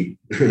IT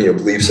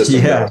belief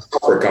system,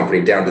 software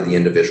company down to the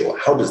individual.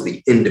 How does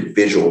the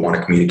individual want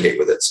to communicate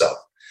with itself?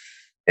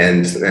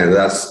 And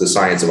that's the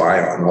science of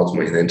ion,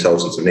 ultimately the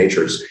intelligence of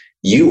natures.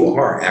 You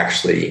are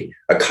actually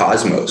a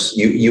cosmos.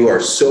 You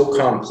are so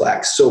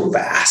complex, so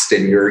vast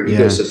in your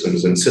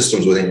ecosystems and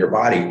systems within your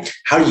body.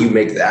 How do you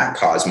make that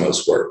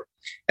cosmos work?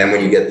 And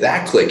when you get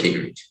that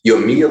clicking,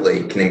 you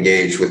immediately can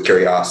engage with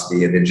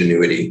curiosity and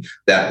ingenuity,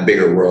 that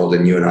bigger world,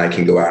 and you and I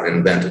can go out and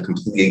invent a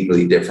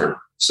completely different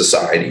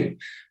society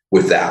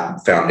with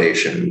that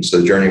foundation.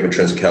 So the journey of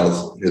intrinsic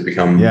health has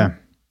become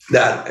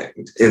that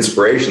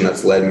inspiration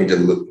that's led me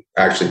to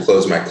actually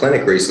close my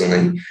clinic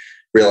recently,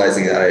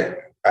 realizing that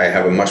I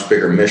have a much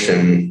bigger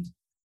mission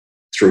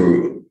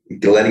through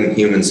letting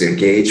humans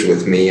engage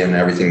with me and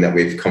everything that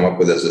we've come up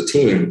with as a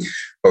team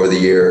over the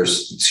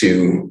years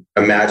to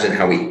imagine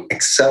how we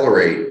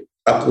accelerate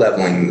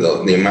up-leveling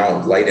the amount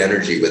of light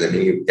energy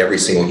within every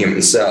single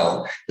human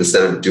cell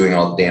instead of doing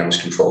all the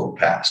damage control of the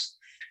past.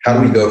 How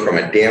do we go from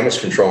a damage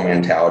control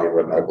mentality of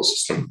a medical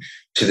system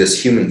to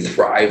this human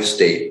thrive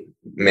state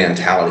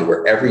mentality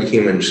where every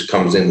human just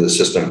comes into the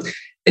system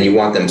and you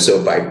want them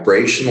so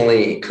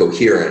vibrationally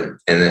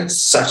coherent and at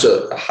such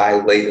a high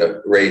rate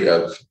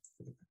of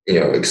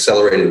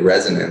accelerated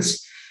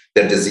resonance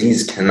that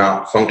disease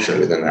cannot function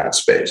within that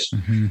space.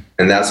 Mm-hmm.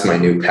 And that's my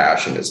new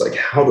passion. It's like,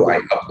 how do I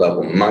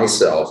up-level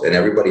myself and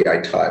everybody I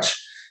touch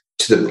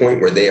to the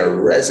point where they are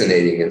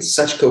resonating in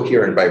such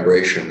coherent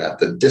vibration that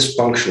the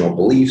dysfunctional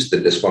beliefs, the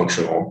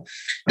dysfunctional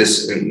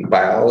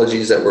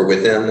biologies that were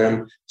within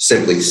them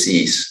simply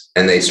cease,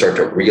 and they start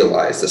to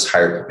realize this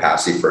higher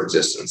capacity for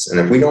existence. And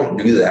if we don't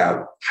do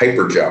that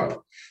hyper jump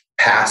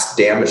past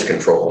damage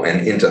control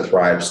and into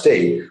thrive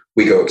state,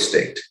 we go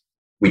extinct.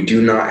 We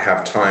do not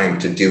have time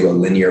to do a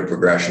linear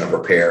progression of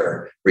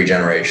repair,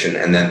 regeneration,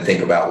 and then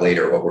think about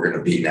later what we're going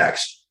to be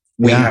next.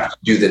 We have to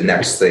do the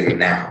next thing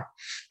now.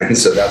 And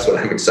so that's what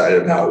I'm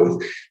excited about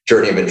with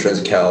journey of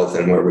intrinsic health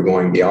and where we're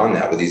going beyond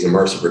that with these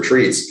immersive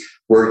retreats,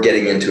 we're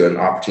getting into an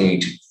opportunity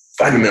to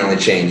fundamentally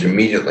change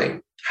immediately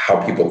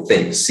how people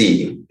think,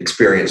 see,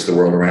 experience the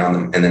world around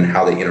them, and then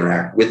how they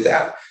interact with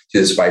that to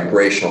this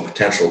vibrational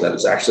potential that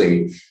is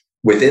actually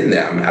within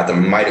them at the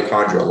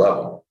mitochondrial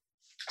level.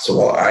 So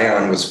while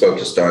Ion was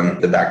focused on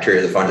the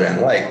bacteria, the fungi, and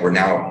the like, we're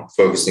now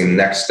focusing the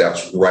next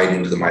steps right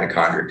into the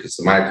mitochondria, because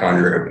the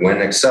mitochondria,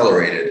 when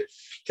accelerated,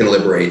 can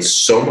liberate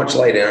so much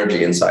light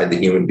energy inside the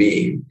human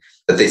being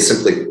that they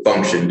simply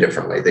function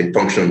differently. They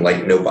function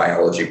like no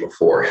biology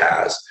before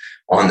has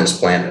on this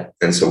planet.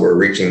 And so we're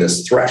reaching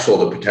this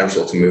threshold of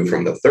potential to move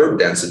from the third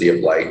density of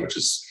light, which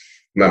is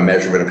a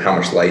measurement of how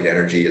much light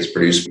energy is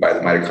produced by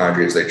the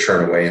mitochondria as they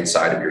churn away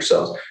inside of your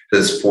cells, to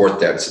this fourth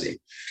density.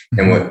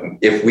 And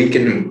if we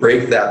can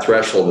break that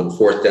threshold of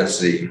fourth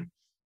density,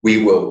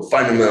 we will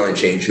fundamentally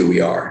change who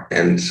we are.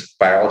 And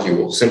biology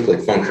will simply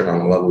function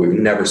on a level we've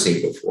never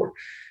seen before.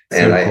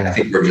 And I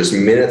think we're just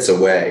minutes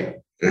away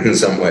in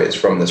some ways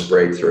from this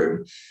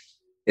breakthrough.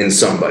 In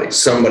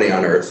somebody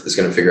on earth is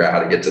going to figure out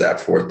how to get to that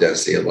fourth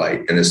density of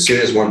light. And as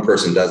soon as one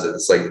person does it,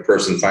 it's like the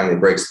person finally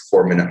breaks the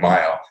 4-minute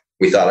mile.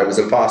 We thought it was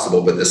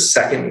impossible, but the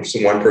second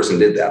one person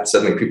did that,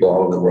 suddenly people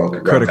all over the world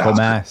could run critical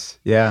faster. Mass.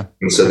 Yeah.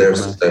 And so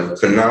there's a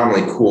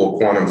phenomenally cool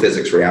quantum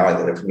physics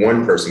reality that if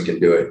one person can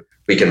do it,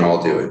 we can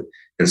all do it.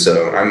 And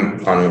so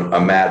I'm on a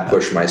mad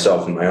push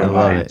myself in my own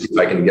mind, if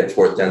I can get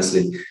fourth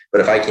density.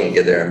 But if I can't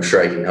get there, I'm sure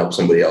I can help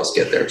somebody else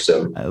get there.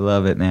 So I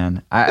love it,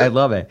 man. I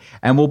love it.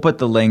 And we'll put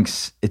the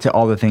links to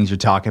all the things you're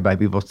talking about,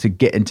 people, to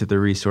get into the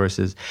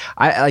resources.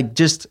 I like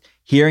just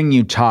hearing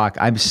you talk.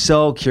 I'm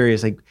so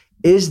curious, like,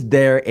 is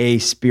there a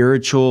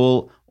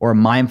spiritual or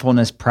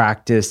mindfulness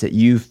practice that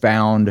you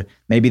found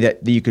maybe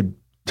that you could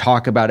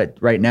talk about it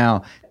right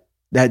now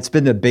that's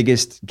been the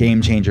biggest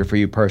game changer for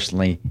you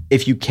personally,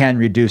 if you can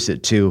reduce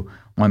it to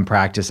one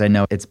practice? I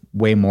know it's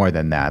way more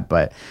than that,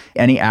 but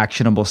any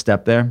actionable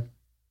step there?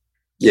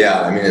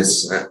 Yeah, I mean,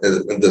 it's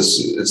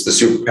the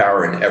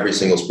superpower in every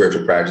single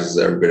spiritual practice that's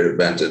ever been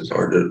invented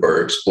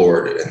or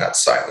explored, and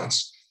that's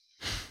silence.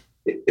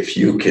 If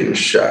you can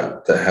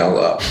shut the hell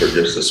up for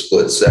just a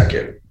split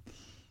second,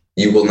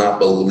 you will not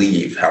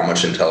believe how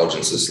much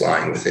intelligence is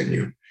lying within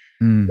you.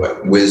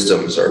 But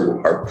wisdoms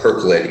are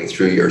percolating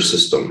through your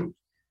system.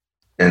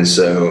 And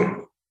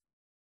so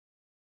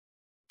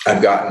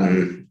I've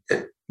gotten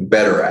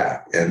better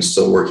at and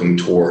still working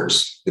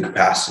towards the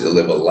capacity to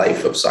live a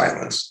life of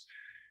silence.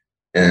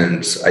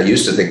 And I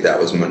used to think that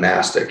was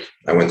monastic.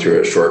 I went through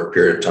a short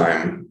period of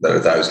time that I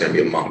thought I was going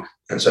to be a monk.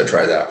 And so I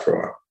tried that for a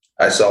while.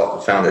 I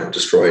found it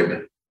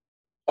destroyed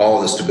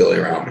all the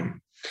stability around me.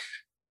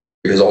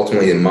 Because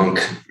ultimately the monk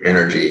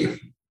energy,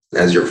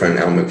 as your friend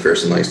Al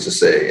McPherson likes to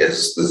say,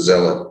 is the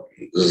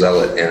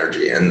zealot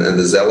energy. And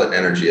the zealot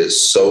energy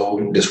is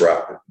so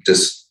disruptive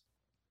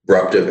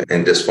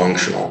and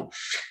dysfunctional.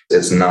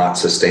 It's not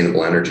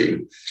sustainable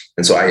energy.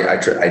 And so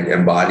I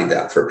embodied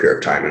that for a period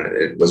of time, and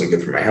it wasn't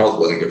good for my health, it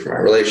wasn't good for my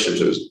relationships,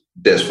 it was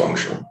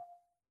dysfunctional.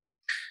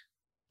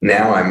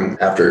 Now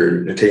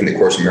after taking the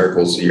Course in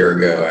Miracles a year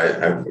ago,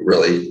 I've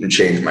really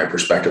changed my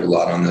perspective a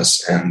lot on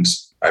this. And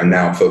I'm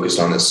now focused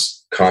on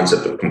this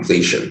concept of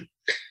completion.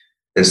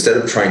 Instead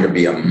of trying to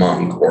be a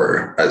monk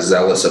or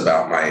zealous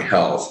about my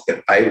health,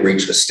 if I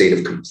reach a state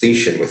of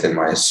completion within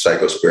my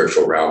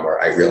psycho-spiritual realm where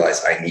I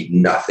realize I need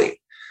nothing,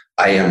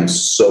 I am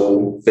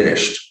so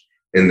finished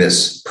in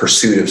this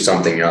pursuit of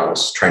something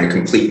else, trying to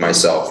complete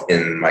myself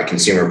in my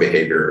consumer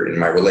behavior, in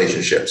my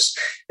relationships,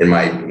 in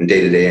my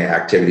day-to-day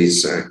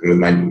activities with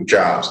my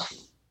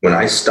jobs. When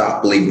I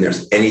stop believing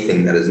there's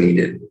anything that is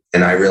needed,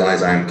 and I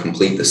realize I am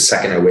complete the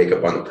second I wake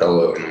up on the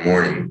pillow in the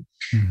morning,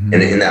 and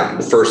in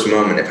that first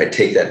moment, if I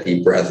take that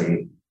deep breath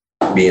and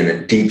be in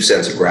a deep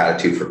sense of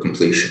gratitude for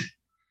completion,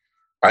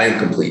 I am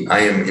complete.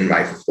 I am in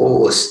my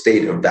fullest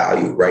state of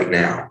value right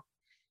now.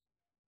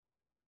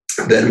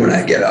 Then when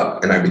I get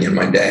up and I begin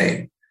my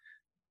day,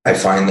 I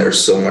find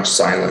there's so much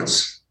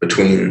silence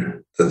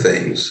between the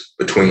things,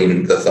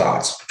 between the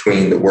thoughts,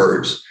 between the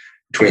words,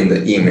 between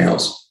the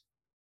emails.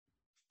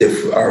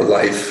 If our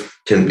life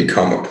can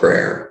become a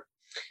prayer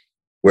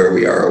where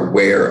we are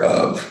aware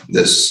of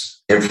this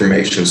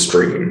information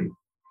stream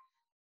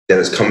that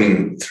is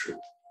coming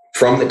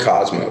from the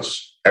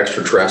cosmos,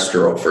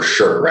 extraterrestrial for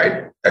sure,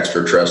 right?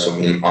 Extraterrestrial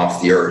meaning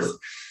off the earth.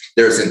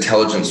 There's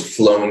intelligence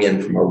flowing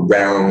in from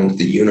around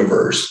the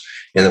universe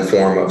in the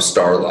form of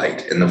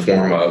starlight, in the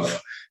form of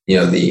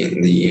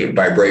the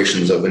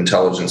vibrations of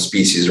intelligent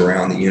species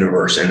around the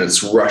universe, and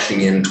it's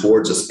rushing in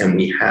towards us, and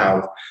we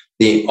have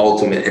the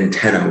ultimate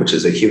antenna, which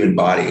is a human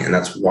body. And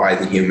that's why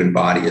the human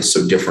body is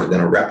so different than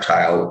a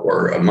reptile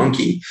or a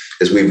monkey,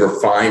 is we've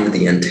refined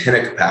the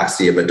antenna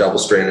capacity of a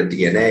double-stranded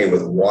DNA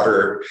with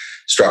water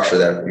structure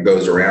that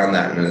goes around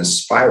that in a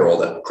spiral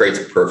that creates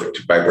a perfect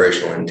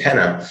vibrational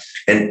antenna.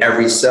 And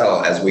every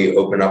cell, as we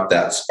open up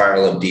that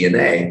spiral of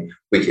DNA,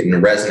 we can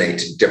resonate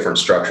to different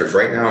structures.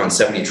 Right now in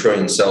 70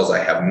 trillion cells,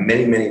 I have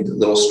many, many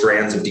little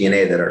strands of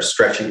DNA that are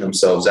stretching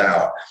themselves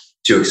out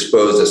to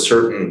expose a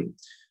certain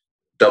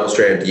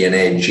double-stranded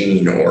DNA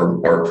gene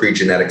or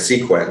pre-genetic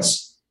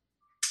sequence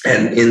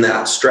And in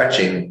that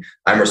stretching,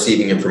 I'm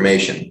receiving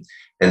information.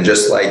 And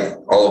just like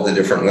all of the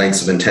different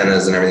lengths of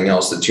antennas and everything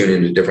else that tune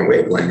into different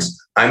wavelengths,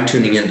 I'm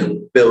tuning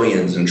into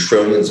billions and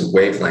trillions of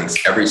wavelengths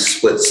every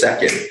split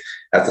second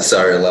at the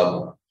cellular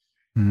level.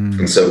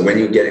 And so when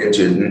you get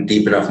into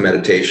deep enough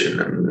meditation,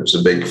 and there's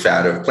a big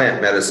fad of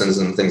plant medicines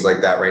and things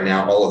like that right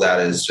now, all of that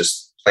is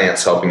just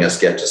plants helping us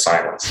get to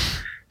silence,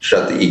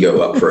 shut the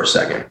ego up for a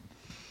second.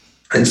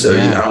 And so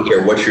I don't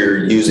care what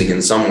you're using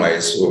in some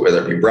ways,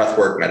 whether it be breath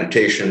work,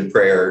 meditation,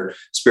 prayer,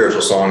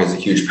 spiritual song is a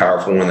huge,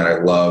 powerful one that I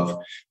love.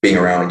 Being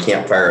around a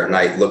campfire at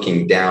night,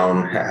 looking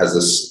down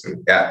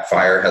that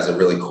fire has a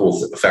really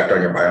cool effect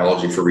on your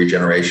biology for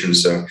regeneration.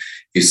 So if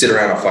you sit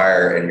around a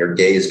fire and your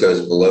gaze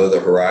goes below the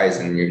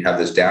horizon, and you have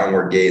this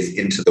downward gaze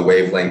into the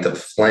wavelength of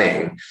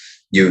flame,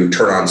 you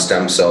turn on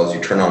stem cells,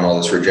 you turn on all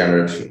this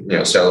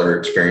regenerative, cellular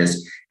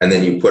experience, and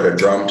then you put a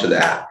drum to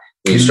that.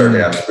 You start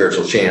to have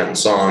spiritual chant and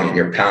song, and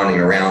you're pounding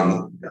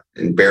around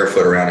and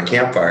barefoot around a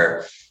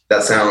campfire.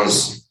 That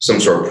sounds some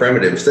sort of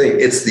primitive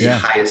thing. It's the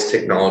highest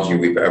technology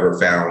we've ever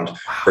found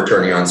for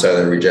turning on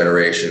cellular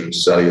regeneration,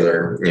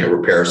 cellular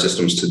repair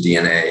systems to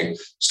DNA,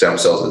 stem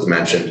cells, as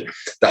mentioned.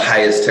 The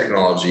highest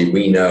technology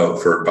we know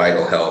for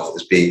vital health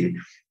is being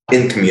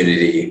in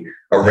community,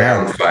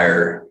 around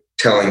fire,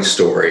 telling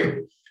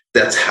story.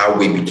 That's how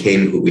we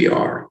became who we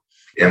are.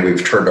 And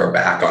we've turned our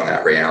back on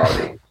that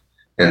reality.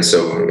 And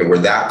so we're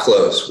that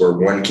close. We're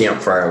one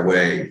campfire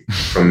away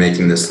from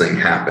making this thing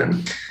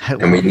happen.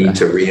 And we need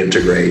to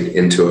reintegrate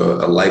into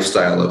a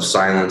lifestyle of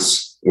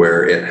silence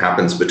where it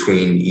happens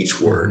between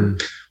each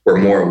word. We're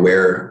more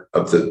aware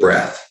of the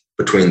breath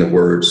between the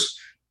words.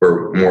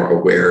 We're more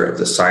aware of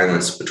the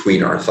silence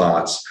between our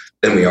thoughts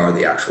than we are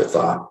the actual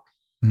thought.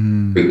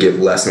 We give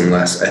less and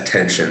less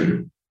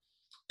attention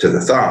to the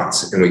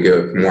thoughts, and we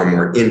give more and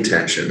more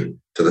intention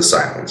to the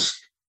silence.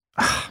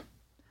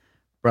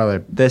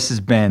 Brother, this has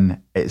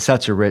been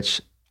such a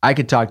rich. I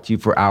could talk to you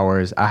for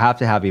hours. I have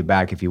to have you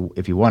back if you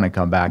want to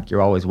come back.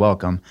 You're always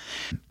welcome.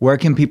 Where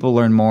can people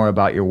learn more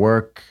about your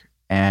work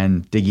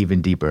and dig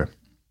even deeper?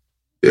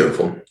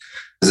 Beautiful.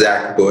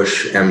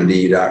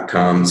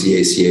 ZachBushMD.com,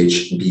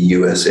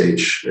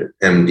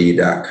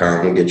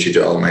 ZachBushMD.com will get you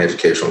to all of my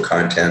educational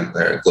content.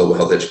 Global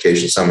Health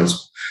Education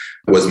Summits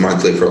was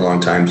monthly for a long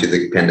time through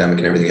the pandemic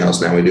and everything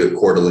else. Now we do it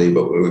quarterly,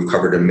 but we've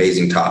covered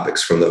amazing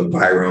topics from the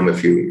Biome.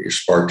 If you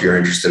sparked your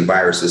interest in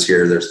viruses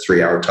here, there's a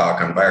 3-hour talk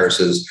on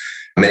viruses,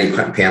 many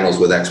panels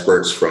with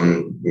experts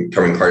from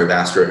covering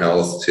cardiovascular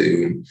health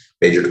to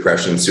major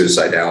depression,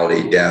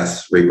 suicidality,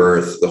 death,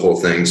 rebirth, the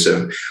whole thing.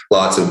 So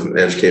lots of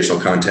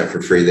educational content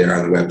for free there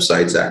on the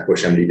website,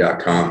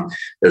 ZachBushMD.com.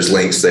 There's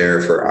links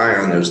there for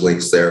ION. There's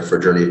links there for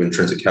Journey of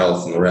Intrinsic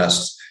Health and the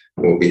rest.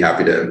 We'll be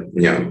happy to,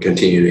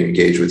 continue to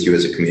engage with you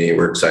as a community.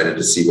 We're excited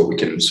to see what we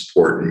can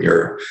support in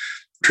your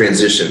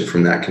transition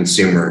from that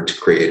consumer to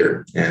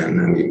creator.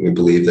 And we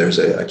believe there's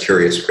a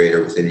curious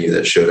creator within you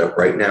that showed up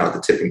right now at the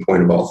tipping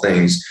point of all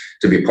things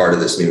to be part of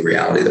this new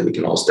reality that we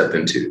can all step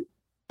into.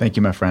 Thank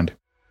you, my friend.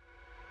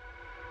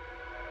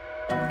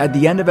 At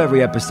the end of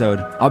every episode,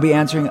 I'll be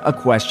answering a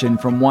question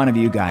from one of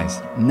you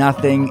guys.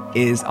 Nothing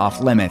is off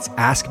limits.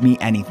 Ask me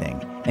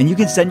anything. And you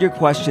can send your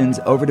questions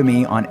over to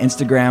me on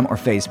Instagram or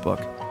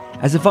Facebook.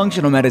 As a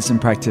functional medicine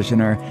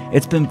practitioner,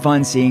 it's been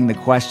fun seeing the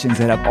questions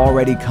that have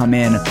already come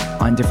in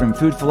on different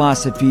food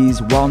philosophies,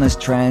 wellness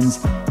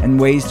trends, and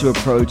ways to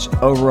approach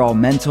overall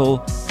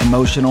mental,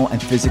 emotional,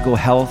 and physical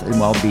health and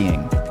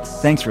well-being.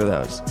 Thanks for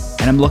those.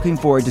 And I'm looking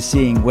forward to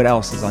seeing what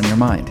else is on your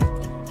mind.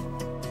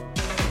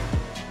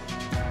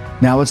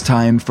 Now it's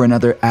time for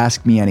another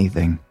Ask Me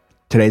Anything.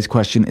 Today's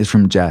question is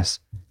from Jess.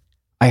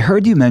 I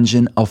heard you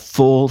mention a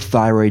full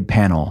thyroid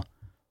panel.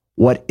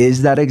 What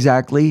is that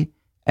exactly?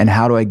 And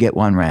how do I get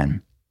one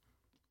ran?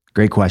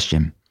 Great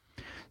question.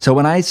 So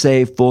when I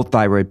say full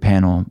thyroid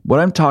panel, what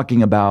I'm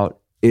talking about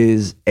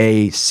is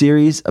a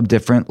series of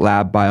different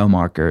lab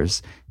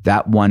biomarkers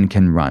that one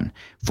can run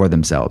for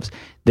themselves.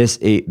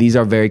 These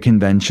are very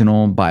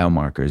conventional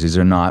biomarkers. These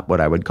are not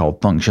what I would call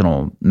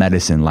functional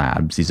medicine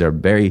labs. These are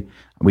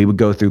we would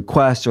go through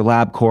Quest or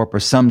LabCorp or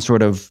some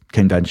sort of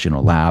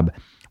conventional lab.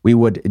 We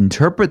would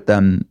interpret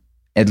them,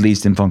 at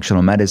least in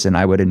functional medicine,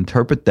 I would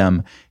interpret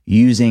them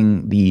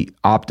using the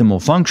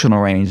optimal functional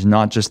range,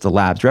 not just the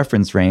lab's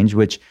reference range,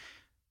 which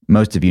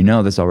most of you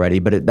know this already,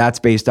 but that's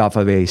based off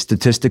of a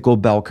statistical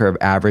bell curve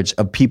average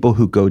of people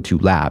who go to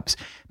labs.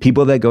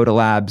 People that go to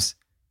labs,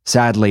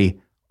 sadly,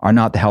 are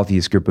not the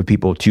healthiest group of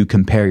people to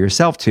compare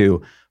yourself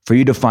to for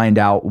you to find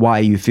out why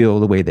you feel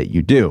the way that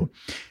you do.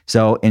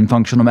 So in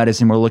functional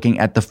medicine, we're looking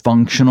at the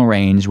functional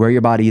range, where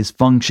your body is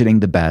functioning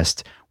the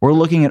best. We're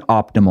looking at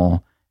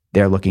optimal.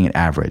 They're looking at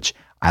average.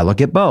 I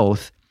look at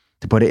both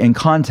to put it in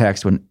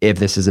context if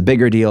this is a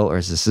bigger deal or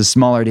is this a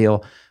smaller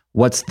deal,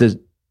 what's the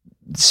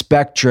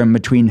spectrum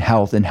between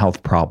health and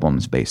health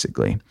problems,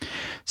 basically.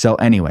 So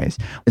anyways,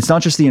 it's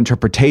not just the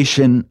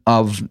interpretation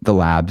of the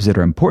labs that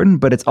are important,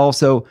 but it's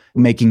also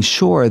making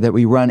sure that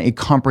we run a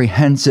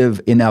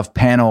comprehensive enough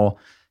panel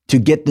to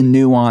get the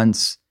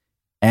nuance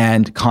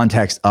and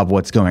context of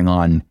what's going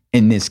on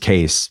in this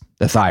case,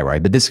 the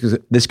thyroid, but this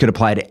could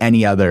apply to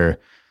any other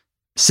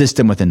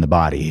system within the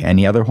body,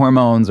 any other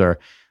hormones, or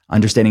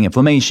understanding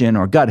inflammation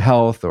or gut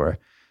health or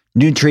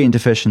nutrient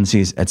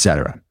deficiencies,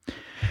 etc.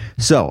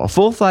 So a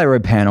full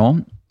thyroid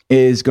panel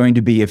is going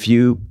to be a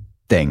few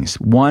things.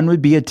 One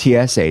would be a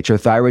TSH, or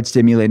thyroid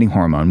stimulating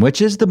hormone,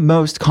 which is the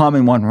most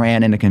common one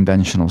ran in a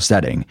conventional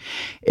setting.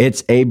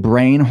 It's a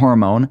brain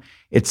hormone.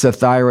 It's a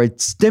thyroid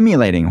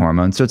stimulating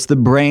hormone. So it's the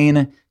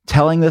brain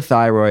telling the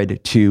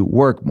thyroid to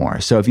work more.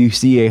 So if you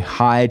see a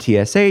high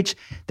TSH,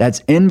 that's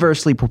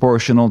inversely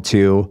proportional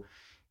to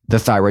the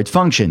thyroid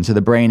function. So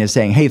the brain is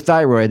saying, hey,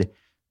 thyroid,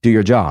 do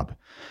your job.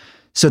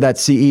 So that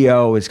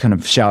CEO is kind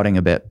of shouting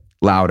a bit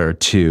louder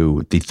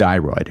to the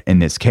thyroid in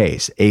this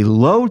case. A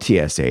low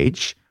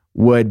TSH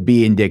would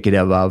be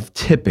indicative of,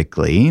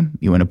 typically,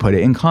 you want to put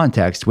it in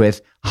context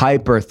with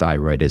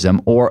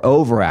hyperthyroidism or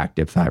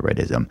overactive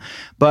thyroidism.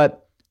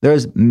 But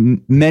there's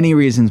many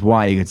reasons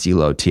why you could see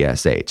low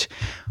TSH,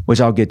 which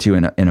I'll get to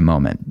in a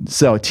moment.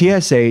 So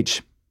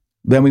TSH,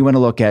 then we want to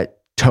look at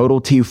total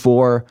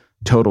T4,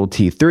 total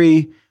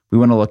T3. We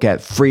want to look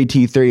at free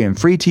T3 and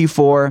free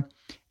T4,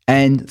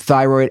 and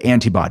thyroid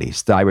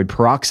antibodies, thyroid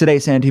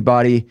peroxidase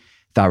antibody,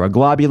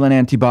 thyroglobulin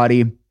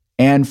antibody,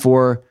 and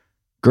for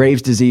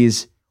Graves'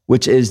 disease,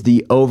 which is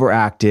the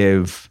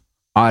overactive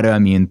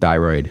autoimmune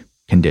thyroid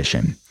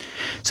condition.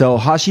 So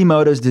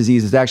Hashimoto's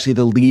disease is actually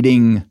the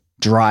leading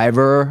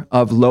driver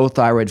of low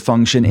thyroid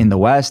function in the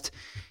West.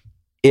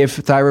 If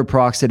thyroid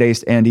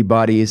peroxidase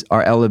antibodies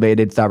are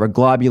elevated,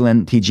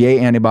 thyroglobulin,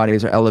 TGA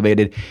antibodies are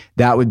elevated,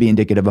 that would be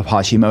indicative of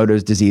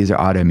Hashimoto's disease or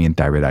autoimmune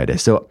thyroiditis.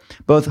 So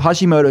both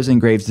Hashimoto's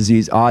and Graves'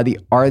 disease are the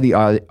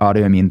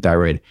autoimmune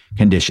thyroid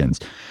conditions.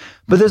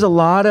 But there's a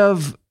lot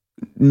of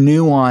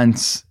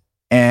nuance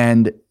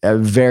and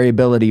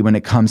variability when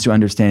it comes to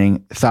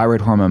understanding thyroid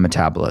hormone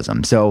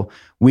metabolism. So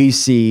we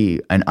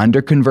see an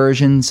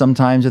underconversion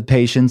sometimes with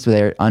patients.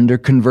 They're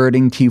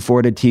underconverting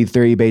T4 to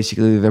T3.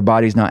 Basically, their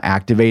body's not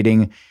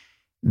activating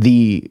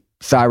the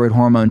thyroid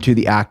hormone to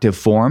the active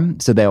form.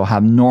 So they'll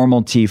have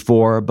normal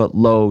T4, but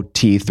low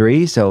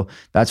T3. So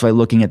that's why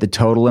looking at the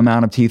total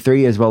amount of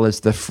T3 as well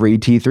as the free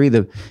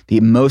T3, the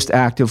most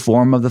active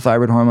form of the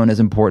thyroid hormone, is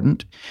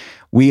important.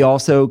 We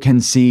also can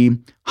see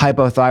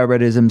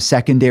hypothyroidism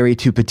secondary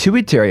to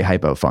pituitary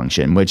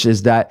hypofunction, which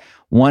is that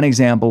one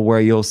example where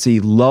you'll see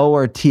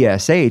lower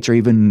TSH or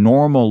even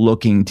normal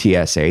looking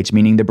TSH,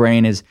 meaning the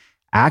brain is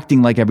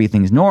acting like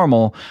everything's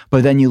normal,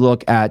 but then you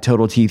look at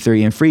total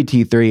T3 and free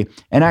T3,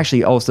 and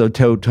actually also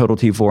total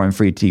T4 and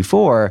free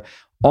T4,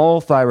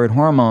 all thyroid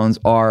hormones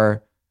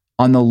are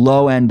on the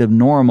low end of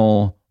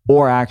normal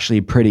or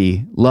actually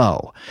pretty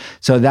low.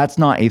 So that's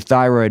not a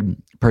thyroid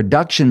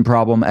production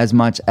problem as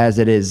much as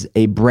it is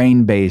a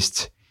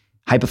brain-based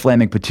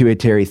hypothalamic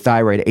pituitary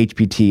thyroid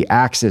HPT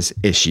axis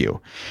issue.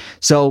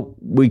 So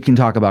we can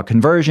talk about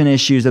conversion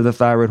issues of the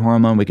thyroid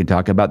hormone. We can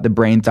talk about the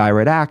brain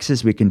thyroid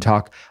axis. We can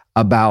talk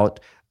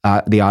about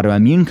the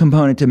autoimmune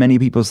component to many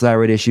people's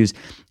thyroid issues.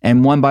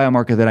 And one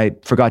biomarker that I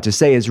forgot to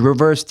say is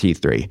reverse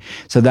T3.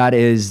 So that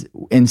is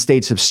in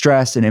states of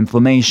stress and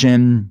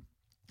inflammation,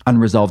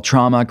 unresolved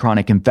trauma,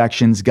 chronic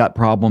infections, gut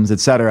problems,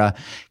 etc.,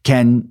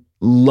 can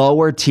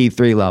lower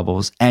T3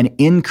 levels and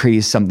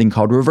increase something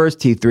called reverse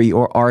T3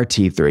 or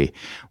RT3,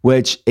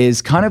 which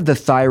is kind of the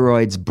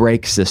thyroid's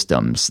brake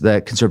systems,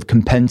 the sort of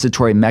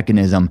compensatory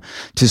mechanism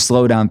to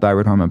slow down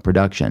thyroid hormone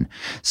production.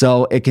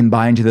 So it can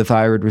bind to the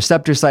thyroid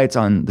receptor sites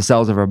on the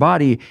cells of our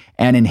body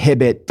and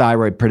inhibit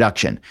thyroid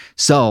production.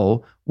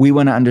 So we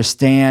want to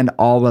understand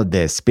all of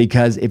this,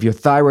 because if your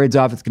thyroid's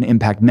off, it's going to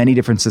impact many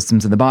different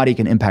systems in the body. It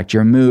can impact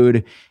your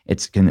mood.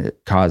 It's going to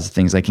cause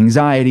things like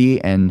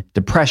anxiety and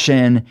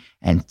depression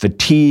and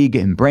fatigue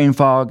and brain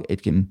fog.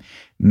 It can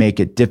make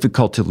it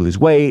difficult to lose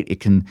weight. It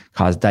can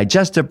cause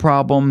digestive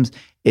problems.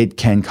 It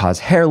can cause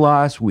hair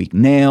loss, weak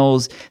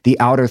nails. The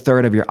outer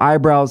third of your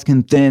eyebrows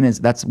can thin.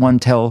 That's one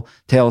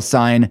telltale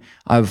sign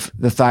of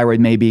the thyroid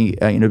may be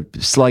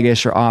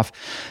sluggish or off.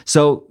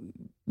 So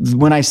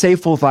when I say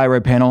full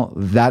thyroid panel,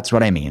 that's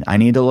what I mean. I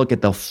need to look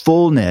at the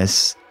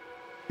fullness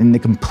and the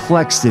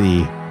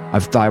complexity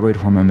of thyroid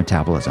hormone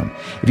metabolism.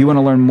 If you want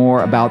to learn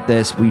more about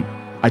this,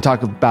 I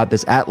talk about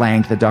this at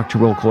length at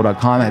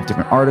drwillcole.com. I have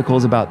different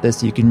articles about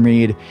this you can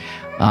read.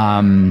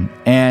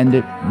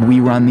 And we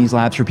run these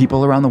labs for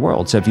people around the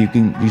world. So if you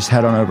can just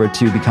head on over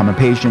to Become a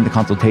Patient, the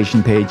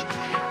consultation page,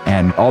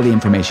 and all the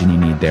information you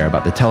need there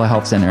about the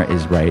telehealth center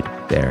is right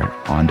there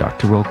on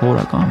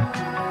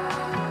drwillcole.com.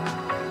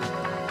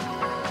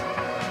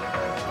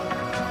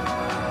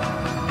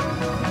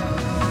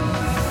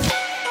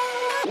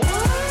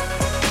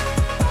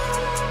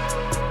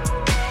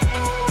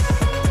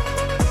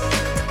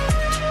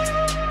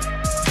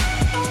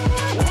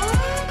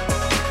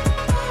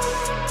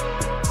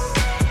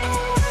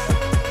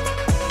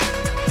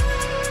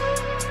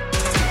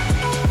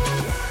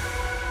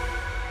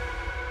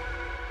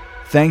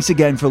 Thanks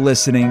again for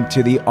listening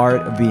to The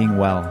Art of Being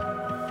Well.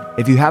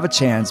 If you have a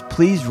chance,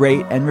 please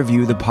rate and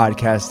review the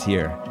podcast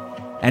here.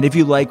 And if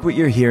you like what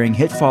you're hearing,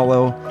 hit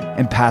follow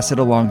and pass it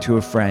along to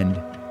a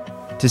friend.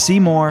 To see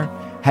more,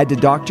 head to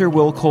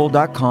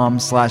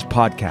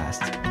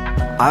drwillcole.com/podcast.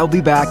 I'll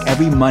be back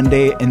every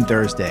Monday and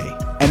Thursday,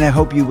 and I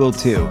hope you will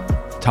too.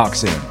 Talk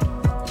soon.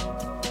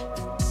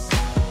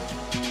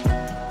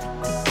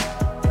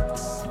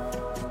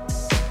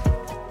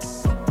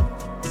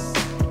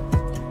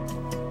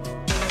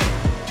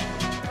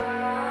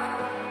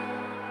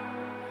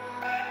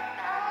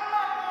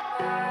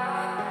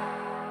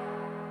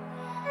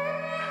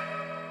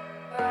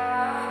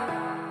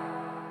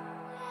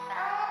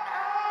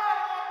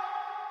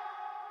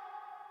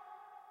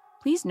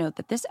 Please note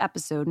that this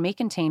episode may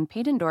contain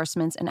paid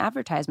endorsements and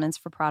advertisements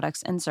for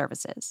products and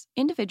services.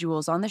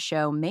 Individuals on the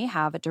show may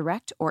have a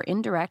direct or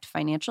indirect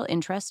financial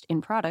interest in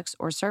products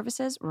or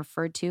services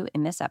referred to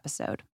in this episode.